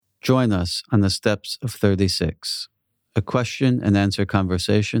Join us on the Steps of 36, a question and answer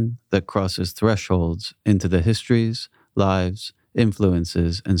conversation that crosses thresholds into the histories, lives,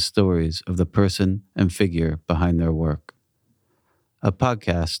 influences, and stories of the person and figure behind their work. A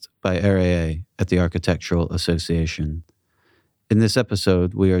podcast by RAA at the Architectural Association. In this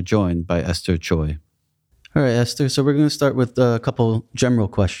episode, we are joined by Esther Choi. All right, Esther, so we're going to start with a couple general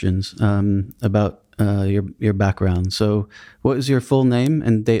questions about your background. So what is your full name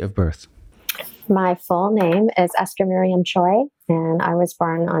and date of birth? My full name is Esther Miriam Choi, and I was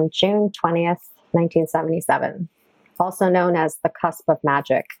born on June 20th, 1977, also known as the cusp of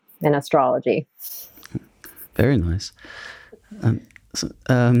magic in astrology. Very nice.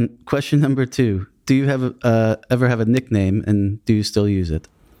 Question number 2. Do you have ever have a nickname, and do you still use it?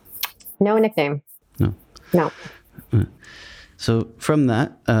 No nickname. No. So from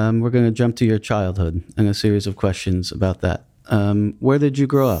that, we're going to jump to your childhood and a series of questions about that. Where did you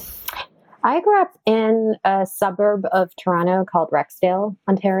grow up? I grew up in a suburb of Toronto called Rexdale,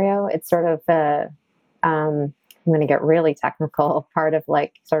 Ontario. It's sort of I'm going to get really technical, part of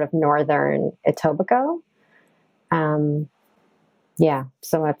like sort of northern Etobicoke.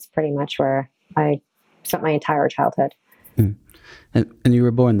 So that's pretty much where I spent my entire childhood. Mm. And you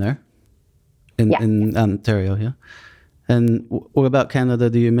were born there? In Ontario, yeah? And what about Canada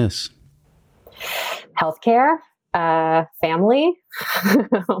do you miss? Healthcare, family.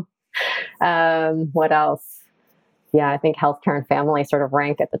 What else? Yeah, I think healthcare and family sort of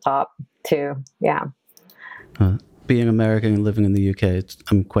rank at the top too. Yeah. Being American and living in the UK,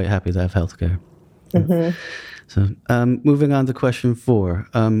 I'm quite happy to have healthcare. Mm-hmm. So moving on to question 4.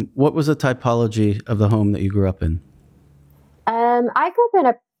 What was the typology of the home that you grew up in? I grew up in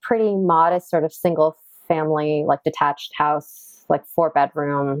a pretty modest sort of single family, like detached house, like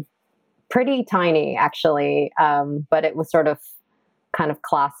 4-bedroom, pretty tiny actually. But it was sort of kind of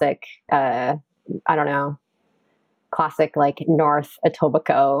classic, classic like North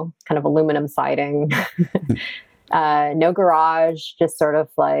Etobicoke, kind of aluminum siding. No garage, just sort of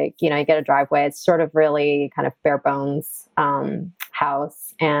like, you get a driveway. It's sort of really kind of bare bones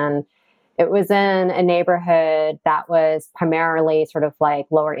house. And it was in a neighborhood that was primarily sort of like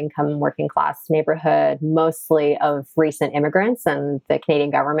lower income working class neighborhood, mostly of recent immigrants. And the Canadian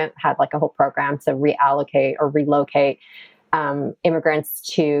government had like a whole program to reallocate or relocate immigrants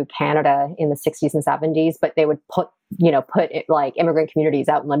to Canada in the 60s and 70s, but they would put it, like immigrant communities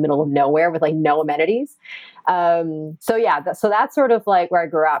out in the middle of nowhere with like no amenities. So that's sort of like where I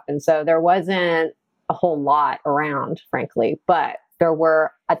grew up. And so there wasn't a whole lot around, frankly, but there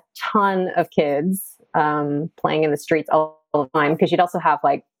were a ton of kids playing in the streets all the time, because you'd also have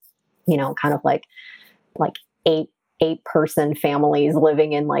like, kind of like 8-person families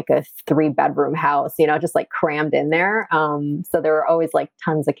living in like a 3-bedroom house, just like crammed in there. So there were always like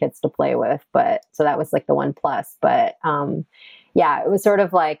tons of kids to play with, but so that was like the one plus. But it was sort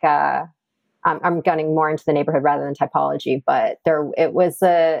of like I'm gunning more into the neighborhood rather than typology, but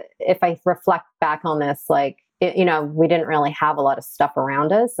if I reflect back on this, like, we didn't really have a lot of stuff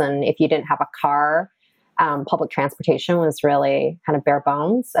around us. And if you didn't have a car, public transportation was really kind of bare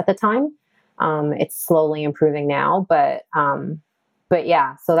bones at the time. It's slowly improving now, but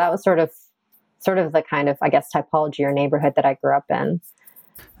yeah, so that was sort of the kind of, I guess, typology or neighborhood that I grew up in.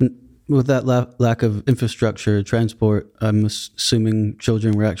 With that lack of infrastructure, transport, I'm assuming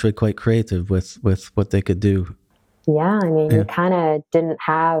children were actually quite creative with what they could do. Yeah, I mean, you kind of didn't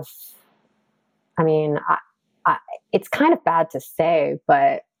have, it's kind of bad to say,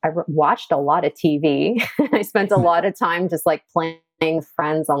 but I watched a lot of TV. I spent a lot of time just like playing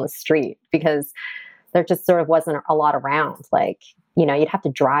friends on the street, because there just sort of wasn't a lot around. Like, you'd have to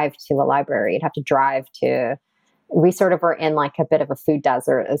drive to a library. You'd have to drive to, we sort of were in like a bit of a food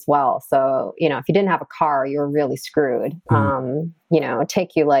desert as well. So, if you didn't have a car, you were really screwed. It'd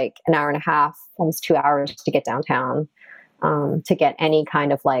take you like an hour and a half, almost 2 hours to get downtown, to get any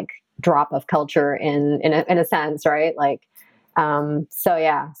kind of like drop of culture in a sense, right? Like, so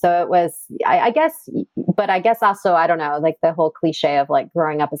it was, I guess also, I don't know, like the whole cliche of like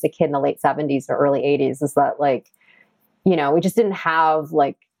growing up as a kid in the late 70s or early 80s is that like, we just didn't have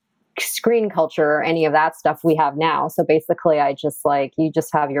like screen culture or any of that stuff we have now. So basically I just like, you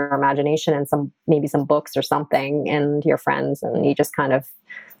just have your imagination and maybe some books or something and your friends, and you just kind of,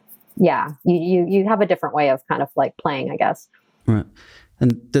 you have a different way of kind of like playing, I guess. Right.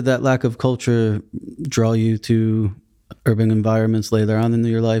 And did that lack of culture draw you to urban environments later on in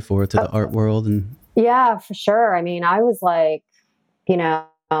your life, or to the art world? And yeah, for sure. I mean, I was like,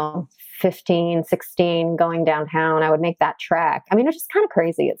 15, 16, going downtown. I would make that trek. I mean, it's just kind of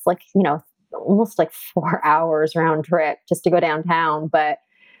crazy. It's like, almost like 4 hours round trip just to go downtown. But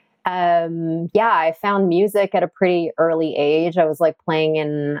Yeah, I found music at a pretty early age. I was like playing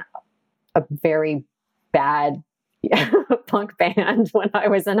in a very bad punk band when I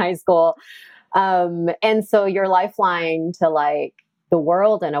was in high school. And so your lifeline to like the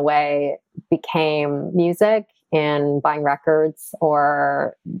world in a way became music and buying records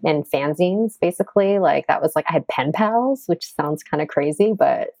or in fanzines, basically. Like that was like, I had pen pals, which sounds kind of crazy,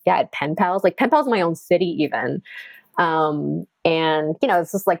 but yeah, I had pen pals, like pen pals in my own city even. And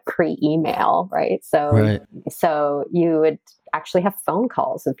it's just like pre-email, right? Right. So you would actually have phone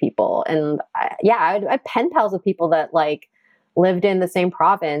calls with people, and I had pen pals with people that like lived in the same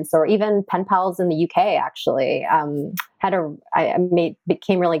province, or even pen pals in the UK. Actually,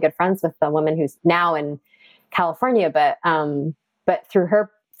 became really good friends with a woman who's now in California, but through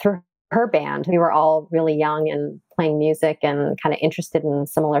her band, we were all really young and playing music and kind of interested in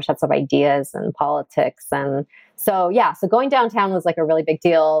similar sets of ideas and politics. And so going downtown was like a really big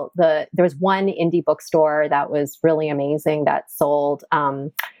deal. There was one indie bookstore that was really amazing that sold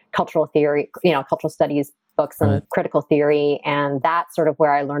cultural theory, cultural studies books and Right. critical theory. And that's sort of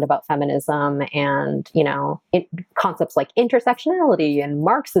where I learned about feminism and, concepts like intersectionality and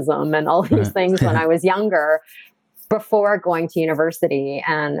Marxism and all these Right. things when I was younger, before going to university.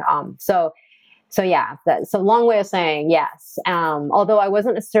 And so long way of saying yes. Although I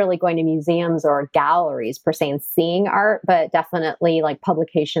wasn't necessarily going to museums or galleries per se and seeing art, but definitely like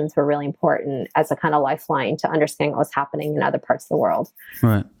publications were really important as a kind of lifeline to understand what was happening in other parts of the world.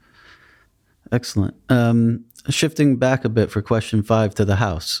 Right. Excellent. Shifting back a bit for question 5 to the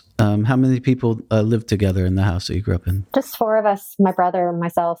house. How many people lived together in the house that you grew up in? Just 4 of us, my brother,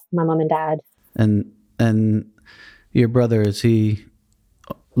 myself, my mom and dad. And your brother, is he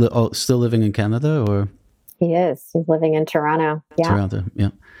still living in Canada, or? He is. He's living in Toronto. Yeah. Toronto, yeah.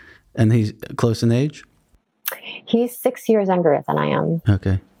 And he's close in age? He's 6 years younger than I am.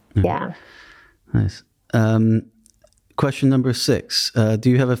 Okay. Yeah. Nice. Question number 6. Do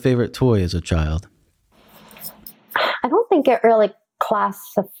you have a favorite toy as a child? I don't think it really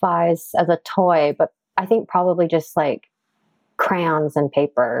classifies as a toy, but I think probably just like crayons and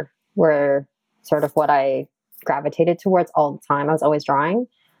paper were sort of what I gravitated towards all the time. I was always drawing.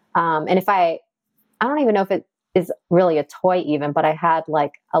 And I don't even know if it is really a toy even, but I had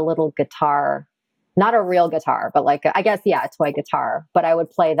like a little guitar, not a real guitar, but like, I guess, a toy guitar, but I would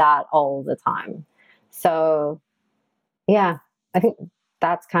play that all the time. So yeah, I think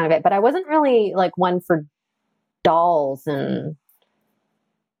that's kind of it. But I wasn't really like one for dolls and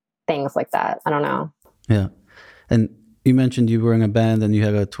things like that. I don't know. Yeah. And you mentioned you were in a band and you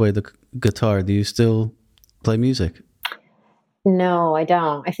had a toy guitar. Do you still play music? No, I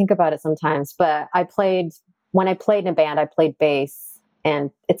don't. I think about it sometimes, but when I played in a band, I played bass,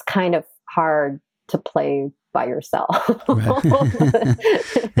 and it's kind of hard to play by yourself. Right.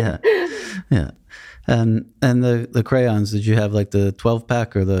 Yeah. Yeah. And the crayons, did you have like the 12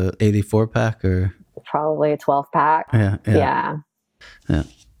 pack or the 84 pack, or? Probably a 12 pack. Yeah. Yeah. Yeah.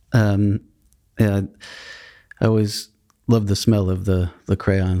 Yeah. I always loved the smell of the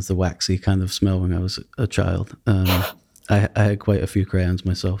crayons, the waxy kind of smell when I was a child. I had quite a few crayons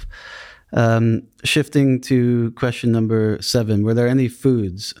myself. Shifting to question number 7, were there any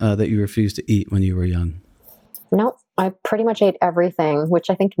foods that you refused to eat when you were young? Nope. I pretty much ate everything, which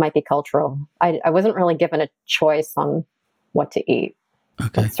I think might be cultural. I wasn't really given a choice on what to eat.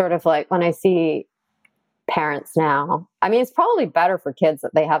 Okay. It's sort of like when I see parents now, I mean, it's probably better for kids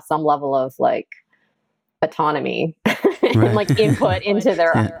that they have some level of like autonomy and like input into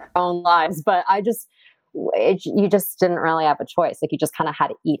their own lives. But you just didn't really have a choice. Like you just kind of had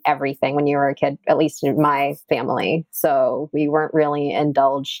to eat everything when you were a kid, at least in my family. So we weren't really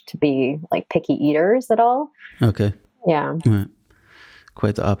indulged to be like picky eaters at all. Okay. Yeah. Right.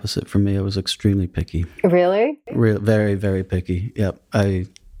 Quite the opposite for me. I was extremely picky. Really? Very, very picky. Yep.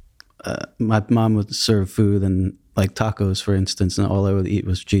 My mom would serve food and like tacos, for instance, and all I would eat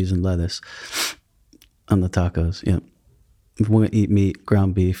was cheese and lettuce on the tacos. Yep. Wouldn't eat meat,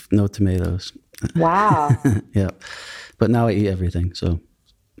 ground beef, no tomatoes. Wow. Yeah. But now I eat everything, so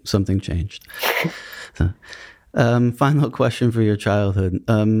something changed. So, final question for your childhood.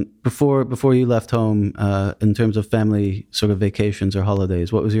 Before you left home, in terms of family sort of vacations or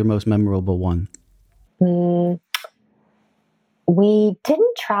holidays, what was your most memorable one? We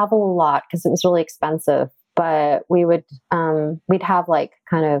didn't travel a lot because it was really expensive, but we'd have like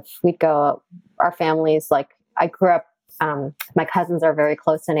we'd go, our families, like I grew up, my cousins are very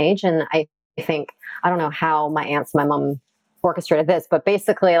close in age, and I don't know how my aunts, my mom orchestrated this, but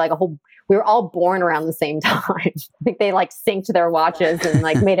basically like we were all born around the same time. I think they like synced their watches and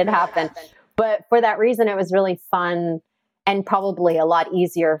like made it happen. But for that reason, it was really fun and probably a lot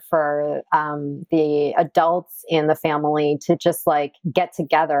easier for the adults in the family to just like get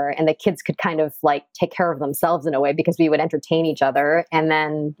together, and the kids could kind of like take care of themselves in a way, because we would entertain each other. And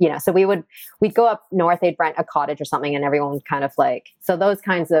then, so we'd go up north, they'd rent a cottage or something, and everyone would kind of like, so those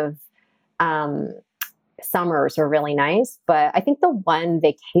kinds of summers were really nice. But I think the one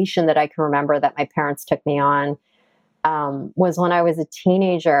vacation that I can remember that my parents took me on was when I was a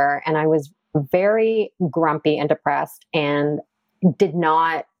teenager, and I was very grumpy and depressed, and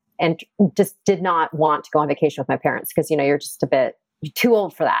just did not want to go on vacation with my parents, because you're just you're too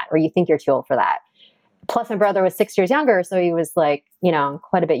old for that, or you think you're too old for that. Plus my brother was 6 years younger, so he was like,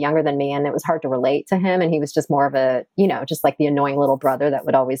 quite a bit younger than me, and it was hard to relate to him, and he was just more of a, just like the annoying little brother that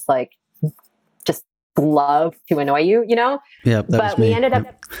would always like just love to annoy you. Yeah, but we ended up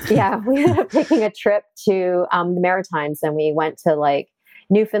we ended up taking a trip to the Maritimes, and we went to like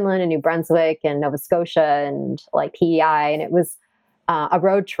Newfoundland and New Brunswick and Nova Scotia and like PEI. And it was a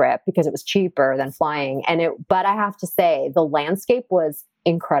road trip because it was cheaper than flying. But I have to say, the landscape was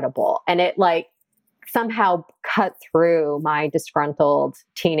incredible. And it like somehow cut through my disgruntled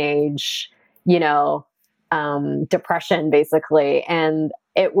teenage, depression basically. And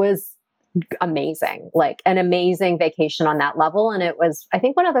it was amazing, like an amazing vacation on that level. And it was, I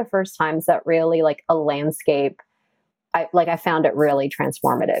think, one of the first times that really like a landscape, I found it really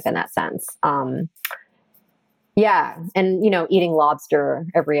transformative in that sense. Yeah. And, eating lobster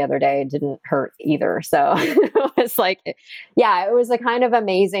every other day didn't hurt either. So it was like, it was a kind of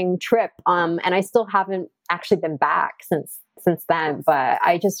amazing trip. And I still haven't actually been back since then, but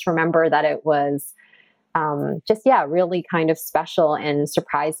I just remember that it was really kind of special and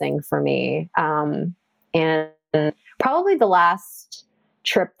surprising for me. And probably the last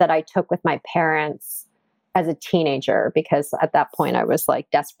trip that I took with my parents as a teenager, because at that point I was like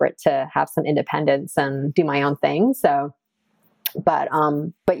desperate to have some independence and do my own thing. So, but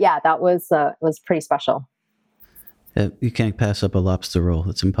yeah, that was pretty special. Yeah, you can't pass up a lobster roll.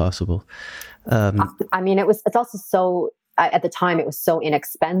 It's impossible. I mean, it's also so, at the time it was so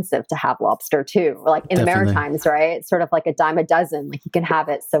inexpensive to have lobster too, like in Definitely. the Maritimes, right? It's sort of like a dime a dozen, like you can have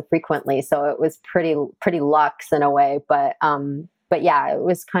it so frequently. So it was pretty luxe in a way, but yeah, it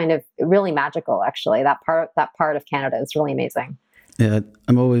was kind of really magical, actually. That part of Canada is really amazing. Yeah,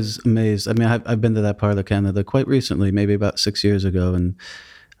 I'm always amazed. I mean, I've been to that part of Canada quite recently, maybe about 6 years ago, and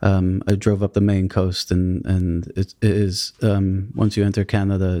I drove up the Maine coast, and it is once you enter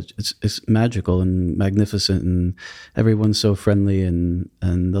Canada, it's magical and magnificent, and everyone's so friendly, and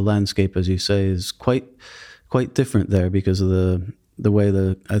the landscape, as you say, is quite different there because of the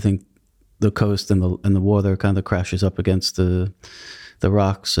way I think the coast and the water kind of crashes up against the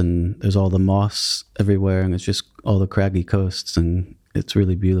rocks, and there's all the moss everywhere, and it's just all the craggy coasts, and it's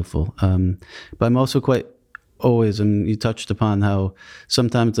really beautiful. But I'm also quite always, and you touched upon how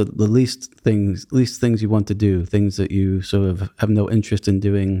sometimes the least things you want to do, things that you sort of have no interest in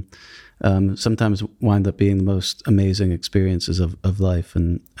doing, sometimes wind up being the most amazing experiences of life.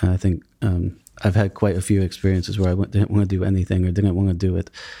 And I think I've had quite a few experiences where I didn't want to do anything or didn't want to do it,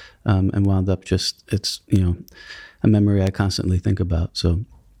 and wound up it's a memory I constantly think about. So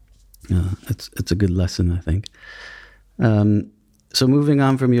it's a good lesson, I think. So moving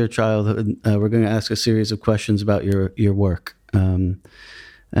on from your childhood, we're going to ask a series of questions about your work.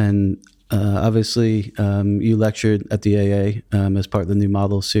 Obviously, you lectured at the AA as part of the New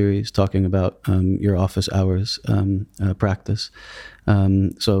Model series, talking about your office hours practice.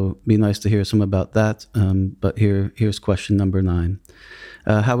 So it'd be nice to hear some about that. But here's question number 9.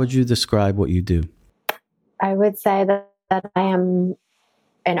 How would you describe what you do? I would say that I am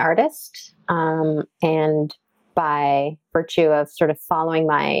an artist, and by virtue of sort of following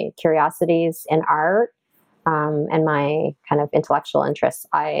my curiosities in art and my kind of intellectual interests,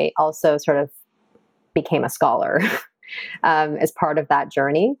 I also sort of became a scholar as part of that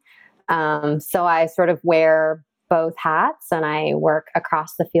journey. So I sort of wear both hats, and I work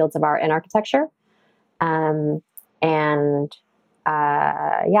across the fields of art and architecture. So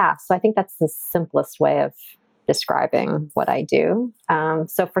I think that's the simplest way of describing what I do.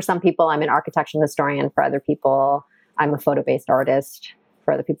 So for some people, I'm an architectural historian. For other people, I'm a photo-based artist.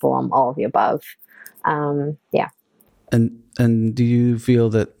 For other people, I'm all of the above. Yeah. And do you feel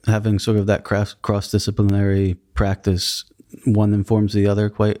that having sort of that cross-disciplinary practice, one informs the other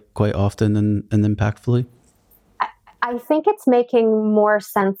quite often and impactfully? I think it's making more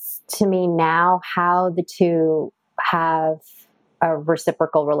sense to me now how the two have a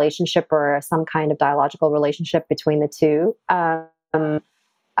reciprocal relationship or some kind of dialogical relationship between the two. I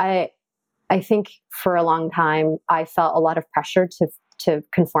think for a long time, I felt a lot of pressure to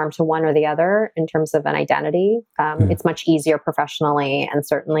conform to one or the other in terms of an identity. It's much easier professionally and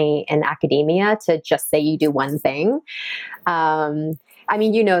certainly in academia to just say you do one thing. I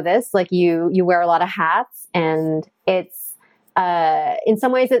mean, you know this, like you wear a lot of hats, and it's in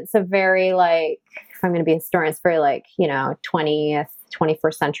some ways it's a very, like, if I'm going to be a historian, it's very like, 20th,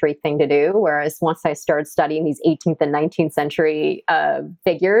 21st century thing to do. Whereas once I started studying these 18th and 19th century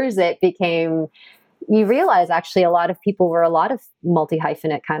figures, it became, you realize actually a lot of people were a lot of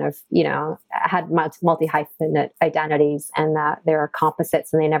multi-hyphenate kind of, had multi-hyphenate identities, and that they're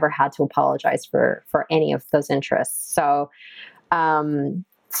composites, and they never had to apologize for any of those interests. So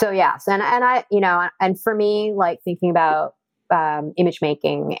yeah. So, and I, and for me, like thinking about image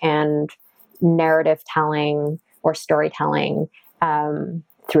making and narrative telling or storytelling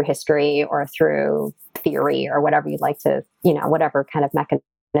through history or through theory or whatever you'd like to, whatever kind of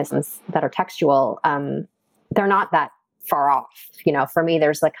mechanisms that are textual, they're not that far off. For me,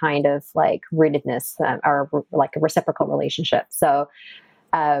 there's a kind of like rootedness or like a reciprocal relationship. So,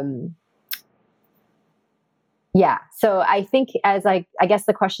 yeah. So I think I guess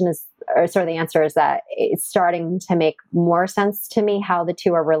the question is, or sort of the answer is that it's starting to make more sense to me how the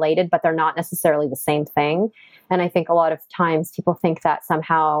two are related, but they're not necessarily the same thing. And I think a lot of times people think that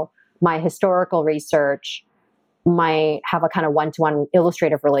somehow my historical research might have a kind of one-to-one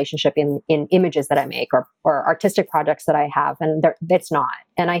illustrative relationship in images that I make or artistic projects that I have. And it's not.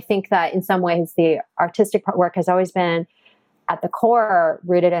 And I think that in some ways the artistic work has always been at the core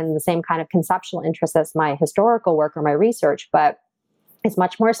rooted in the same kind of conceptual interest as my historical work or my research, but it's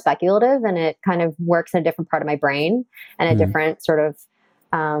much more speculative, and it kind of works in a different part of my brain and a different sort of,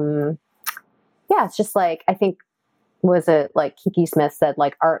 it's just like, I think, was it like Kiki Smith said,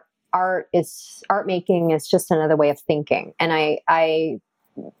 like art making is just another way of thinking. And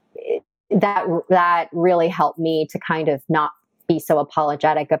that really helped me to kind of not be so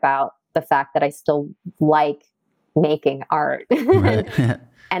apologetic about the fact that I still like making art. Right.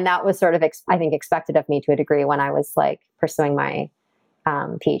 And that was sort of, I think, expected of me to a degree when I was like pursuing my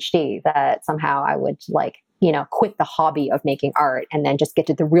PhD, that somehow I would like, quit the hobby of making art and then just get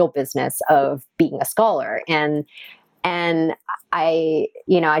to the real business of being a scholar. And I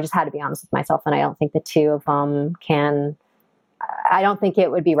just had to be honest with myself. And I don't think the two of them I don't think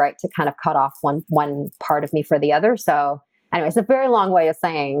it would be right to kind of cut off one part of me for the other. So anyway, it's a very long way of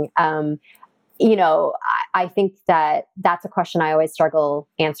saying, I think that that's a question I always struggle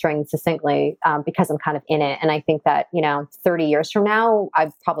answering succinctly because I'm kind of in it. And I think that, 30 years from now,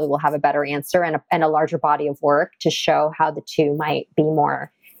 I probably will have a better answer and a larger body of work to show how the two might be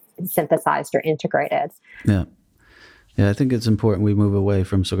more synthesized or integrated. Yeah. Yeah, I think it's important we move away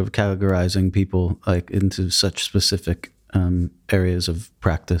from sort of categorizing people like into such specific areas of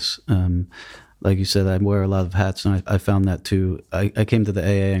practice. Like you said, I wear a lot of hats, and I found that too. I came to the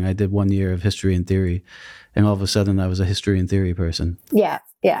AA and I did 1 year of history and theory, and all of a sudden I was a history and theory person. Yeah,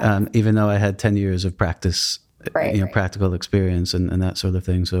 yeah. Even though I had 10 years of practice, right. Practical experience and that sort of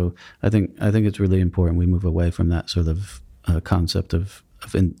thing. So I think it's really important we move away from that sort of concept of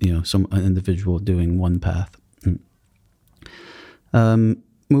an individual doing one path.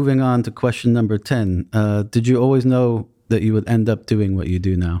 Moving on to question number 10. Did you always know that you would end up doing what you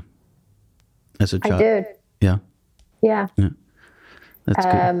do now as a child? I did. Yeah. Yeah. That's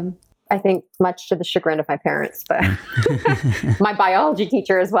good. I think much to the chagrin of my parents, but my biology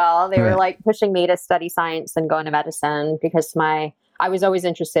teacher as well. They were like pushing me to study science and go into medicine because I was always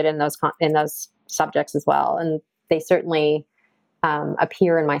interested in those subjects as well. And they certainly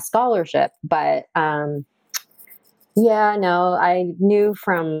appear in my scholarship, but I knew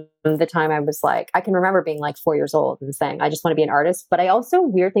from the time I was like, I can remember being like 4 years old and saying, I just want to be an artist. But I also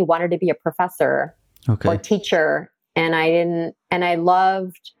weirdly wanted to be a professor or teacher. And I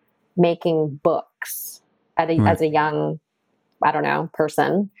loved making books as a young,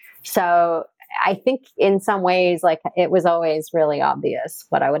 person. So I think in some ways, like it was always really obvious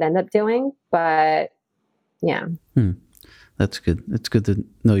what I would end up doing. But yeah. That's good. It's good to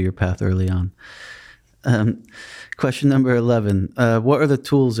know your path early on. Question number 11. What are the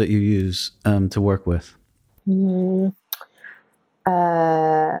tools that you use to work with?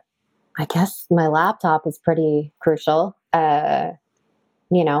 I guess my laptop is pretty crucial.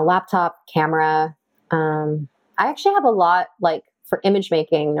 Laptop, camera. I actually have a lot, like for image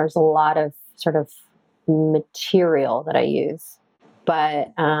making, there's a lot of sort of material that I use.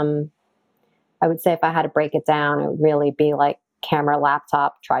 But I would say if I had to break it down, it would really be like camera,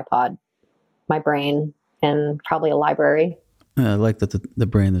 laptop, tripod, my brain, and probably a library. I like that the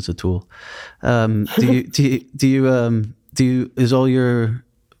brain is a tool. Is all your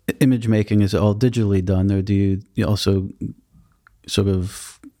image making, is it all digitally done, or do you also sort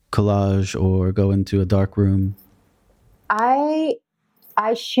of collage or go into a dark room? I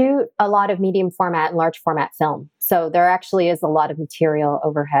I shoot a lot of medium format and large format film. So there actually is a lot of material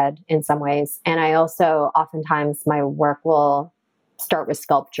overhead in some ways. And I also oftentimes my work will start with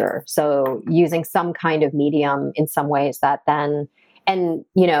sculpture. So using some kind of medium in some ways that then, and,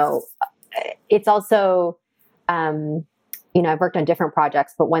 it's also, I've worked on different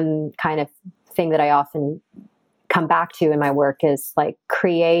projects, but one kind of thing that I often come back to in my work is like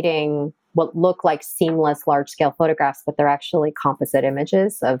creating what look like seamless large scale photographs, but they're actually composite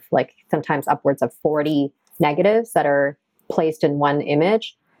images of like sometimes upwards of 40 negatives that are placed in one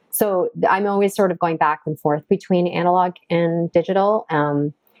image. So I'm always sort of going back and forth between analog and digital.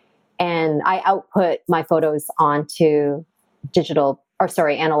 And I output my photos onto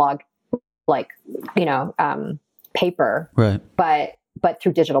analog, like, paper, Right. but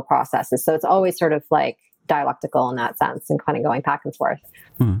through digital processes. So it's always sort of like dialectical in that sense and kind of going back and forth.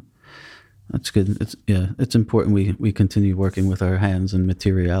 Hmm. That's good. It's important we continue working with our hands and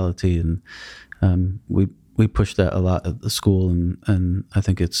materiality, and we push that a lot at the school, and I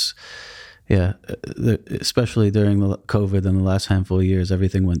think it's especially during the COVID and the last handful of years,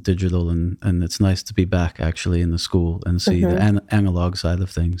 everything went digital, and it's nice to be back actually in the school and see the analog side of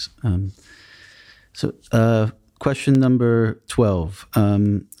things. Question number 12.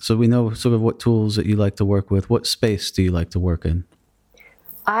 So we know sort of what tools that you like to work with. What space do you like to work in?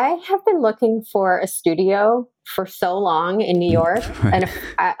 I have been looking for a studio for so long in New York. Right.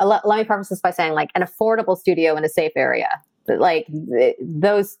 And let me preface this by saying, like, an affordable studio in a safe area. Like,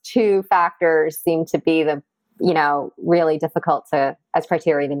 those two factors seem to be the, really difficult as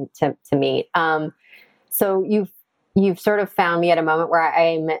criteria to meet. So you've sort of found me at a moment where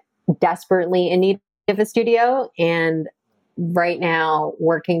I'm desperately in need of a studio, and right now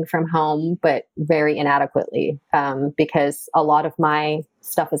working from home, but very inadequately, because a lot of my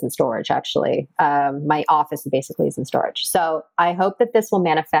stuff is in storage, actually. My office basically is in storage. So I hope that this will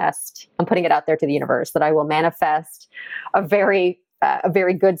manifest. I'm putting it out there to the universe that I will manifest a very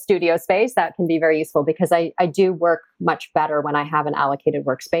good studio space that can be very useful, because I do work much better when I have an allocated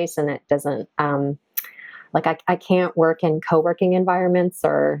workspace, and it doesn't, I can't work in co-working environments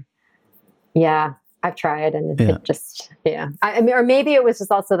I've tried, and it just, I mean, or maybe it was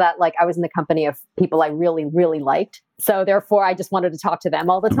just also that, like, I was in the company of people I really, really liked. So therefore I just wanted to talk to them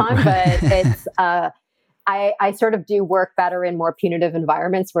all the time. But it's, I sort of do work better in more punitive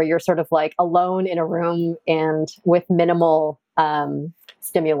environments where you're sort of like alone in a room and with minimal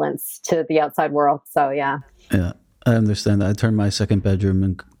stimulants to the outside world. So, yeah. Yeah, I understand that. I turned my second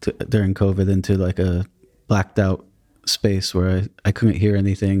bedroom during COVID into like a blacked out space where I couldn't hear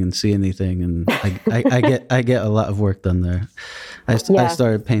anything and see anything, and I get a lot of work done there. I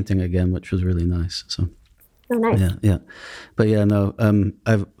started painting again, which was really nice. So, oh, nice. Yeah. But no.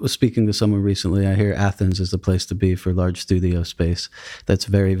 I was speaking to someone recently. I hear Athens is the place to be for large studio space. That's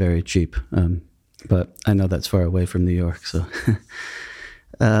very, very cheap. But I know that's far away from New York. So,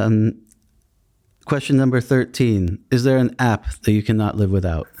 question number 13: is there an app that you cannot live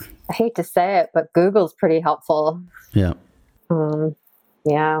without? I hate to say it, but Google's pretty helpful. Yeah.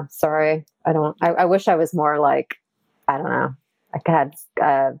 Yeah. Sorry. I wish I was more like, I don't know. I could have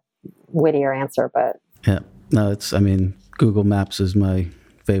a wittier answer, but. Yeah. No, Google Maps is my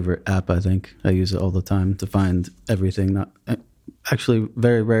favorite app, I think. I use it all the time to find everything. Not actually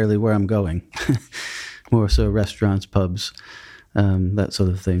very rarely where I'm going. More so restaurants, pubs, that sort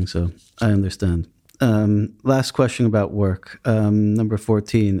of thing. So I understand. Last question about work. Number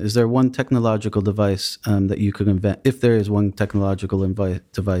 14. Is there one technological device that you could invent? If there is one technological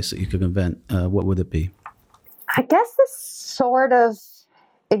device that you could invent, what would it be? I guess this sort of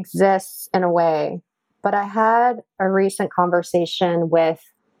exists in a way, but I had a recent conversation with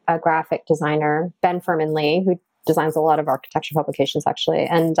a graphic designer, Ben Furman-Lee, who designs a lot of architecture publications, actually.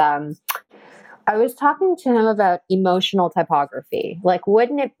 And I was talking to him about emotional typography. Like,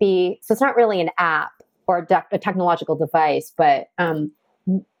 wouldn't it be, so it's not really an app or a technological device, but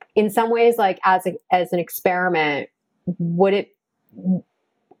in some ways, like as an experiment, would it,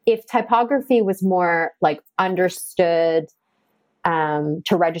 if typography was more like understood to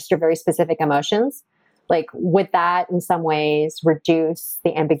register very specific emotions, like would that in some ways reduce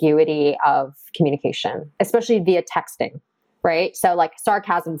the ambiguity of communication, especially via texting, right? So like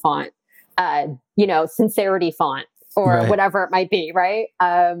sarcasm font, sincerity font, or whatever it might be, right?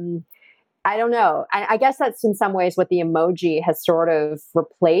 I don't know. I guess that's in some ways what the emoji has sort of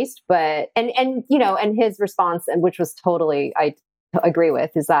replaced, but, and his response, and which was totally, I agree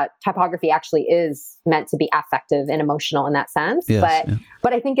with, is that typography actually is meant to be affective and emotional in that sense. Yes,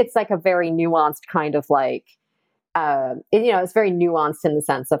 but I think it's like a very nuanced kind of like, it's very nuanced in the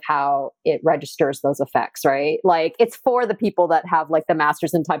sense of how it registers those effects, right? Like it's for the people that have like the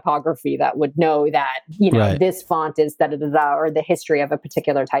masters in typography that would know that, Right. this font is da da da da, or the history of a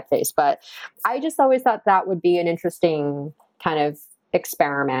particular typeface. But I just always thought that would be an interesting kind of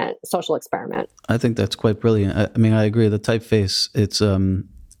social experiment. I think that's quite brilliant. I mean, I agree. The typeface,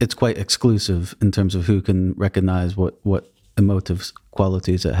 it's quite exclusive in terms of who can recognize what emotive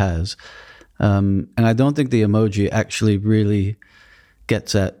qualities it has. And I don't think the emoji actually really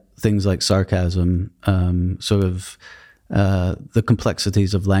gets at things like sarcasm, sort of the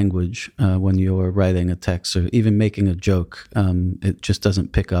complexities of language when you're writing a text or even making a joke. It just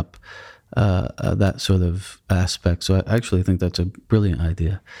doesn't pick up that sort of aspect. So I actually think that's a brilliant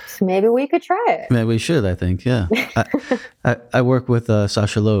idea. So maybe we could try it. Maybe we should, I think, yeah. I work with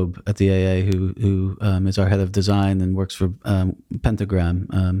Sasha Loeb at the AA, who is our head of design and works for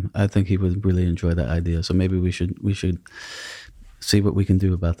Pentagram. I think he would really enjoy that idea. So maybe we should see what we can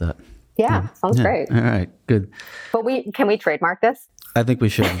do about that. Yeah, sounds great. All right, good. But can we trademark this? I think we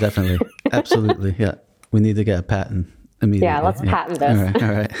should, definitely. Absolutely, yeah. We need to get a patent immediately. Yeah, let's patent this. All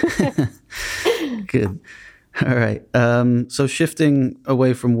right. Good. All right. So shifting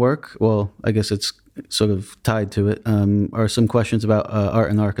away from work, well, I guess it's sort of tied to it, are some questions about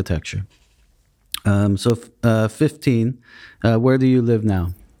art and architecture. 15, where do you live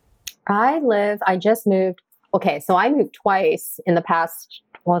now? I just moved. Okay, so I moved twice in the past,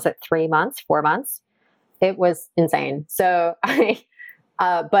 4 months? It was insane. So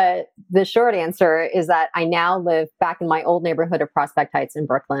but the short answer is that I now live back in my old neighborhood of Prospect Heights in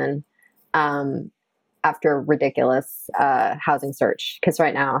Brooklyn after a ridiculous housing search. Because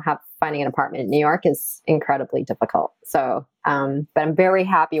right now finding an apartment in New York is incredibly difficult. So, but I'm very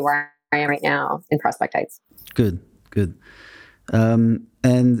happy where I am right now in Prospect Heights. Good.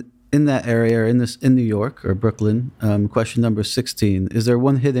 And in that area, in New York or Brooklyn, question number 16, is there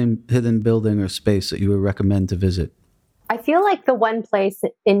one hidden building or space that you would recommend to visit? I feel like the one place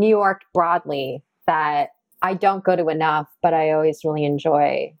in New York broadly that I don't go to enough, but I always really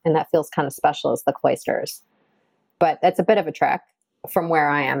enjoy, and that feels kind of special, is the Cloisters. But that's a bit of a trek from where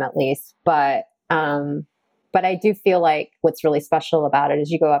I am, at least. But I do feel like what's really special about it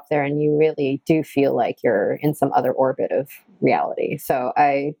is you go up there and you really do feel like you're in some other orbit of reality. So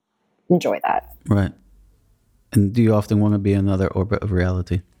I enjoy that. Right. And do you often want to be in another orbit of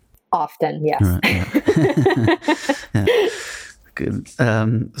reality? Often, yes. Right, yeah. Yeah. Good.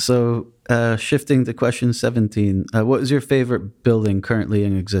 So shifting to question 17, what is your favorite building currently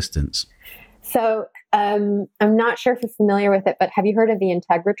in existence? So I'm not sure if you're familiar with it, but have you heard of the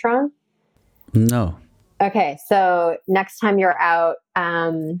Integratron? No. Okay, so next time you're out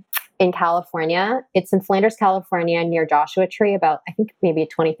in California, it's in Flanders, California, near Joshua Tree, about, I think, maybe a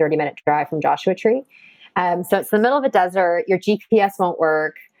 20, 30-minute drive from Joshua Tree. So it's in the middle of a desert. Your GPS won't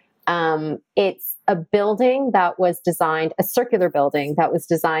work. It's a building that was designed, a circular building that was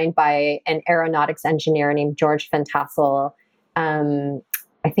designed by an aeronautics engineer named George Van Tassel,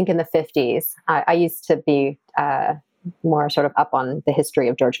 I think in the 50s. I used to be more sort of up on the history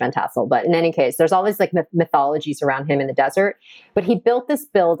of George Van Tassel. But in any case, there's all these like mythologies around him in the desert. But he built this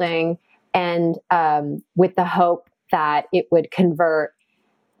building and with the hope that it would convert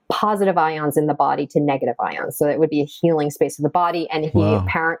positive ions in the body to negative ions. So it would be a healing space of the body. And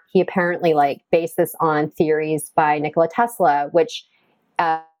he apparently like based this on theories by Nikola Tesla, which,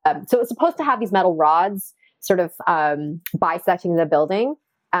 so it was supposed to have these metal rods sort of bisecting the building.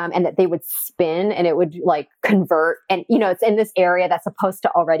 And that they would spin and it would like convert. And, it's in this area that's supposed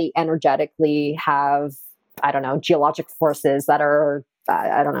to already energetically have, I don't know, geologic forces that are,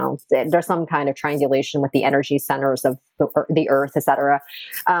 I don't know, there's some kind of triangulation with the energy centers of the earth, et cetera.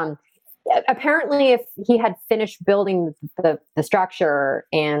 Apparently, if he had finished building the structure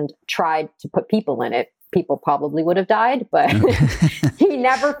and tried to put people in it, people probably would have died, but he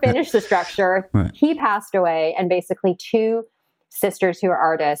never finished the structure. Right. He passed away, and basically two sisters who are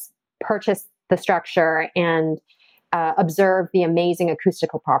artists purchased the structure and observed the amazing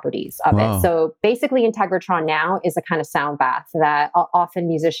acoustical properties of it. So basically Integratron now is a kind of sound bath that often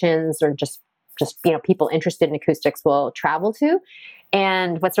musicians or just people interested in acoustics will travel to.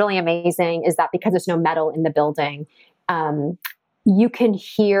 And what's really amazing is that because there's no metal in the building, you can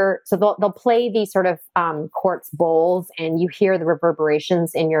hear, so they'll play these sort of quartz bowls and you hear the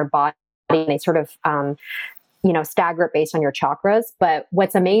reverberations in your body. And they sort of stagger it based on your chakras. But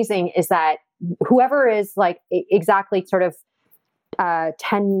what's amazing is that whoever is like exactly sort of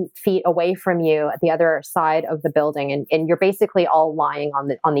 10 feet away from you at the other side of the building, and you're basically all lying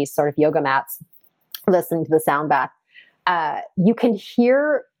on these sort of yoga mats, listening to the sound bath, you can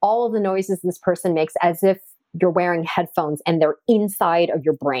hear all of the noises this person makes as if you're wearing headphones and they're inside of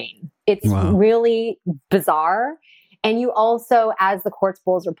your brain. It's really bizarre. And you also, as the quartz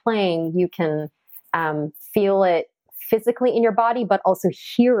bowls are playing, you can feel it physically in your body, but also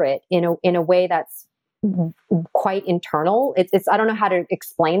hear it in a way that's quite internal. It's I don't know how to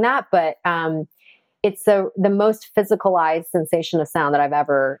explain that, but it's the most physicalized sensation of sound that I've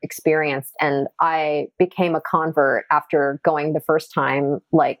ever experienced. And I became a convert after going the first time,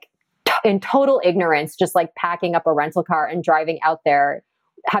 like in total ignorance, just like packing up a rental car and driving out there,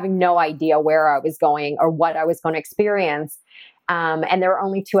 having no idea where I was going or what I was going to experience. And there were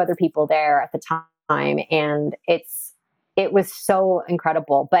only 2 other people there at the time. And it was so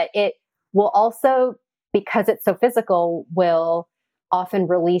incredible, but it will also, because it's so physical, will often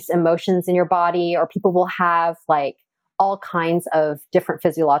release emotions in your body, or people will have like all kinds of different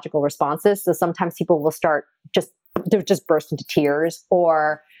physiological responses. So sometimes people will they'll just burst into tears,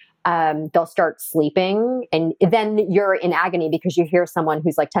 or they'll start sleeping, and then you're in agony because you hear someone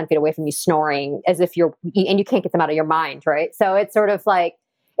who's like 10 feet away from you snoring as if and you can't get them out of your mind. Right. So it's sort of like,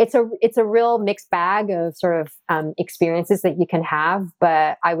 it's a real mixed bag of sort of experiences that you can have,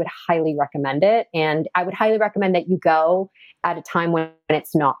 but I would highly recommend it. And I would highly recommend that you go at a time when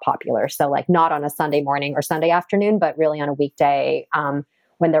it's not popular. So like not on a Sunday morning or Sunday afternoon, but really on a weekday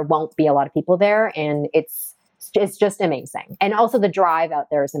when there won't be a lot of people there. And it's just amazing. And also the drive out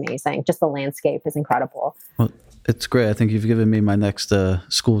there is amazing. Just the landscape is incredible. Well, it's great. I think you've given me my next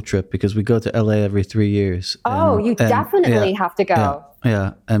school trip, because we go to LA every 3 years. You definitely have to go.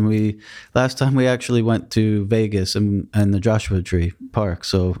 Yeah. And last time we actually went to Vegas and the Joshua Tree Park.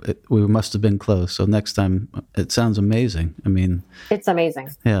 So we must have been close. So next time, it sounds amazing. I mean, it's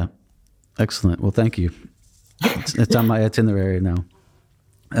amazing. Yeah. Excellent. Well, thank you. It's on my itinerary now.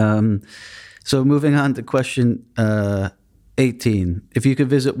 So moving on to question 18. If you could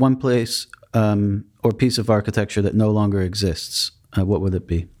visit one place or piece of architecture that no longer exists, what would it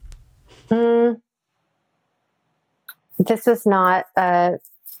be? This is not, I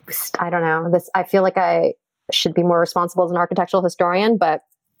don't know. I feel like I should be more responsible as an architectural historian, but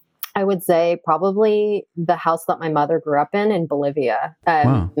I would say probably the house that my mother grew up in Bolivia.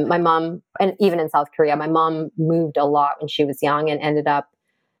 Wow. My mom, and even in South Korea, my mom moved a lot when she was young and ended up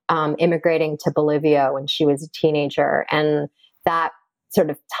immigrating to Bolivia when she was a teenager. And that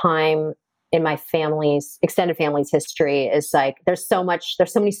sort of time in my extended family's history is like, there's so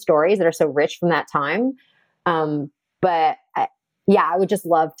many stories that are so rich from that time. But I would just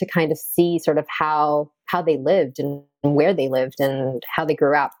love to kind of see sort of how they lived and where they lived and how they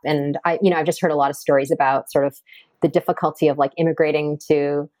grew up. And I've just heard a lot of stories about sort of the difficulty of like immigrating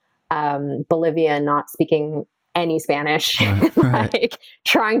to Bolivia and not speaking any Spanish, right. like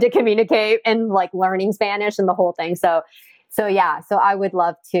trying to communicate and like learning Spanish and the whole thing. So I would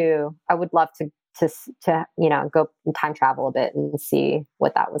love to go and time travel a bit and see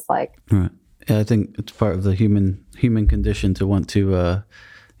what that was like. Right. Yeah, I think it's part of the human condition to want to,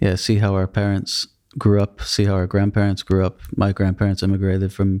 see how our parents grew up, see how our grandparents grew up. My grandparents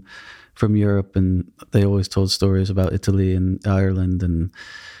immigrated from Europe, and they always told stories about Italy and Ireland, and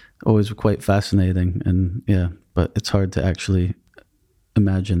always were quite fascinating. And but it's hard to actually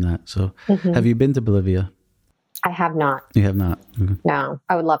imagine that. So, Have you been to Bolivia? I have not. You have not? Okay. No,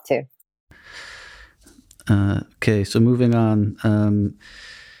 I would love to. Okay, so moving on.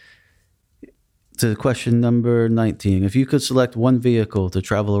 To question number 19. If you could select one vehicle to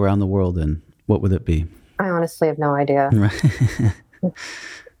travel around the world in, what would it be? I honestly have no idea.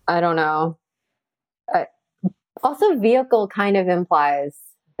 I don't know. Also, vehicle kind of implies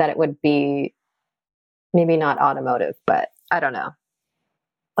that it would be maybe not automotive, but I don't know.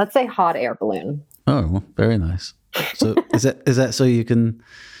 Let's say hot air balloon. Oh, well, very nice. So is that so you can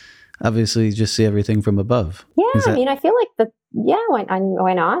obviously just see everything from above? Yeah, I mean, I feel like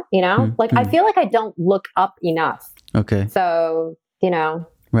why not? I feel like I don't look up enough. Okay. So,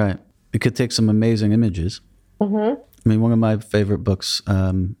 Right. It could take some amazing images. Mm-hmm. I mean, one of my favorite books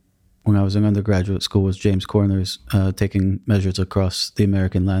when I was in undergraduate school was James Corner's Taking Measures Across the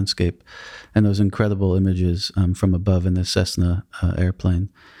American Landscape, and those incredible images from above in the Cessna airplane.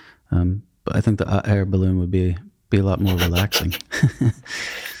 But I think the hot air balloon would be a lot more relaxing.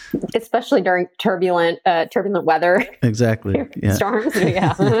 Especially during turbulent weather. Exactly. Yeah. Storms.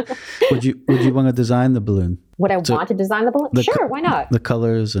 Yeah. Would you want to design the balloon? Would I want to design the balloon? Sure, why not? The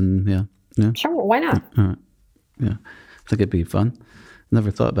colors and yeah. Sure, why not? All right. Yeah. I think it'd be fun. Never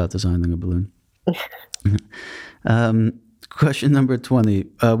thought about designing a balloon. Question number 20.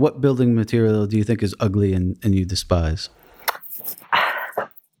 What building material do you think is ugly and you despise?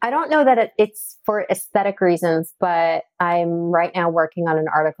 I don't know that it's for aesthetic reasons, but I'm right now working on an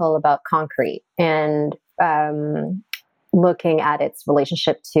article about concrete. And looking at its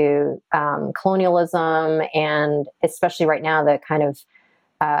relationship to colonialism, and especially right now, the kind of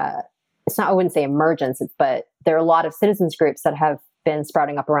it's not, I wouldn't say emergence, but there are a lot of citizens groups that have been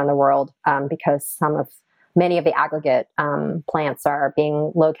sprouting up around the world because many of the aggregate plants are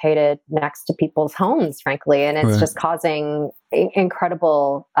being located next to people's homes, frankly, and it's just causing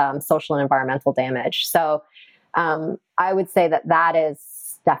incredible social and environmental damage. So I would say that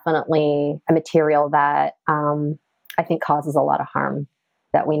is definitely a material that I think causes a lot of harm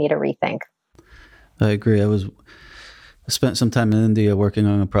that we need to rethink. I agree. I spent some time in India working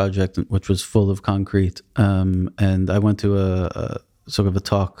on a project which was full of concrete, and I went to a sort of a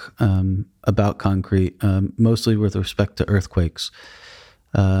talk about concrete, mostly with respect to earthquakes.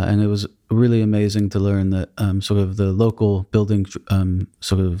 And it was really amazing to learn that sort of the local building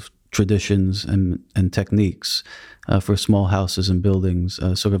sort of traditions and techniques for small houses and buildings,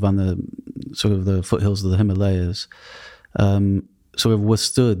 sort of on the foothills of the Himalayas, sort of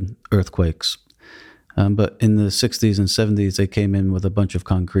withstood earthquakes. But in the 60s and 70s, they came in with a bunch of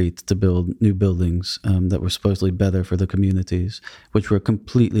concrete to build new buildings that were supposedly better for the communities, which were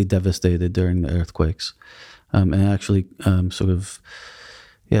completely devastated during the earthquakes, and actually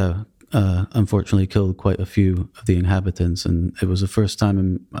unfortunately killed quite a few of the inhabitants. And it was the first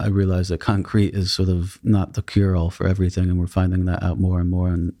time I realized that concrete is sort of not the cure-all for everything, and we're finding that out more and more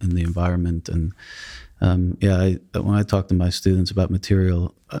in the environment. And when I talk to my students about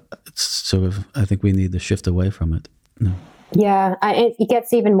material, it's sort of, I think we need to shift away from it. No. Yeah, it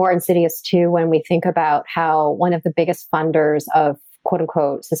gets even more insidious too when we think about how one of the biggest funders of quote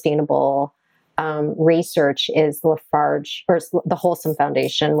unquote sustainable research is Lafarge, or the Wholesome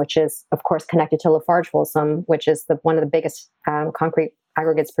Foundation, which is of course connected to Lafarge Wholesome, which is one of the biggest concrete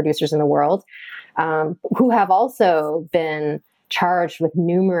aggregates producers in the world, who have also been charged with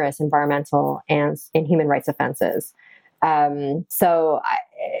numerous environmental and human rights offenses.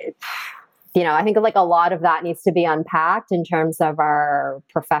 I think like a lot of that needs to be unpacked in terms of our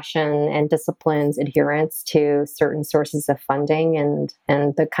profession and discipline's adherence to certain sources of funding and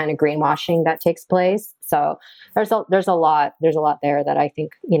the kind of greenwashing that takes place. So there's a lot there that I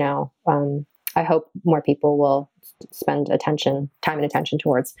think, I hope more people will spend time and attention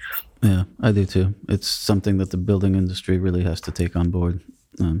towards. Yeah, I do too. It's something that the building industry really has to take on board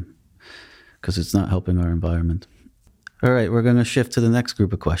because it's not helping our environment. All right, we're going to shift to the next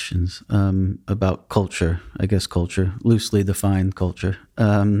group of questions about culture, loosely defined culture.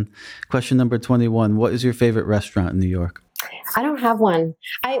 Question number 21, what is your favorite restaurant in New York? I don't have one.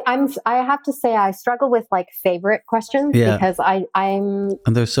 I have to say I struggle with like favorite questions because I'm.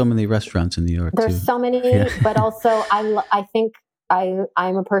 And there's so many restaurants in New York. There's so many, but also I think I'm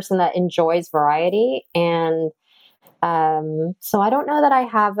a person that enjoys variety, and so I don't know that I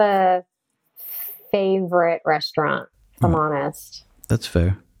have a favorite restaurant. If I'm honest. That's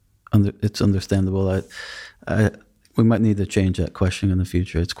fair. It's understandable. We might need to change that question in the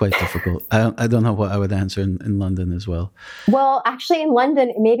future. It's quite difficult. I don't know what I would answer in London as well. Well, actually in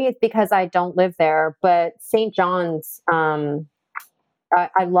London, maybe it's because I don't live there, but St. John's, I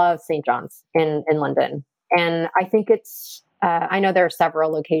love St. John's in London. And I think I know there are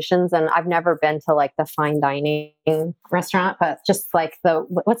several locations, and I've never been to like the fine dining restaurant, but just like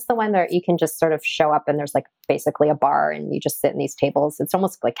what's the one that you can just sort of show up and there's like basically a bar and you just sit in these tables. It's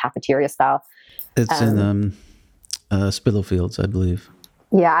almost like cafeteria style. It's in Spitalfields, I believe.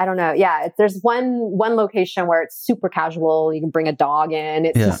 Yeah, I don't know. Yeah, there's one location where it's super casual. You can bring a dog in.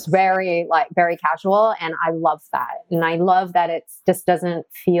 It's just very casual, and I love that. And I love that it just doesn't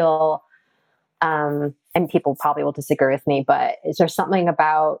feel. And people probably will disagree with me, but is there something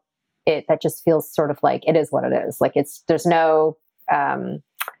about it that just feels sort of like it is what it is? Like there's no, I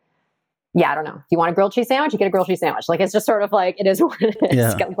don't know. If you want a grilled cheese sandwich, you get a grilled cheese sandwich. Like it's just sort of like it is what it is.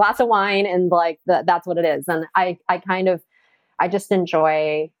 Yeah. Get a glass of wine and like that's what it is. And I just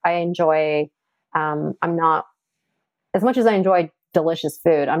enjoy. I'm not, as much as I enjoy delicious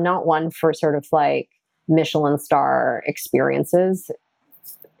food, I'm not one for sort of like Michelin star experiences.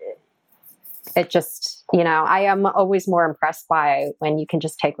 It just, I am always more impressed by when you can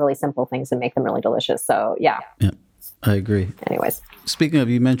just take really simple things and make them really delicious. So, yeah. Yeah, I agree. Anyways. Speaking of,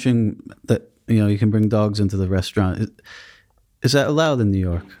 you mentioned that, you can bring dogs into the restaurant. Is that allowed in New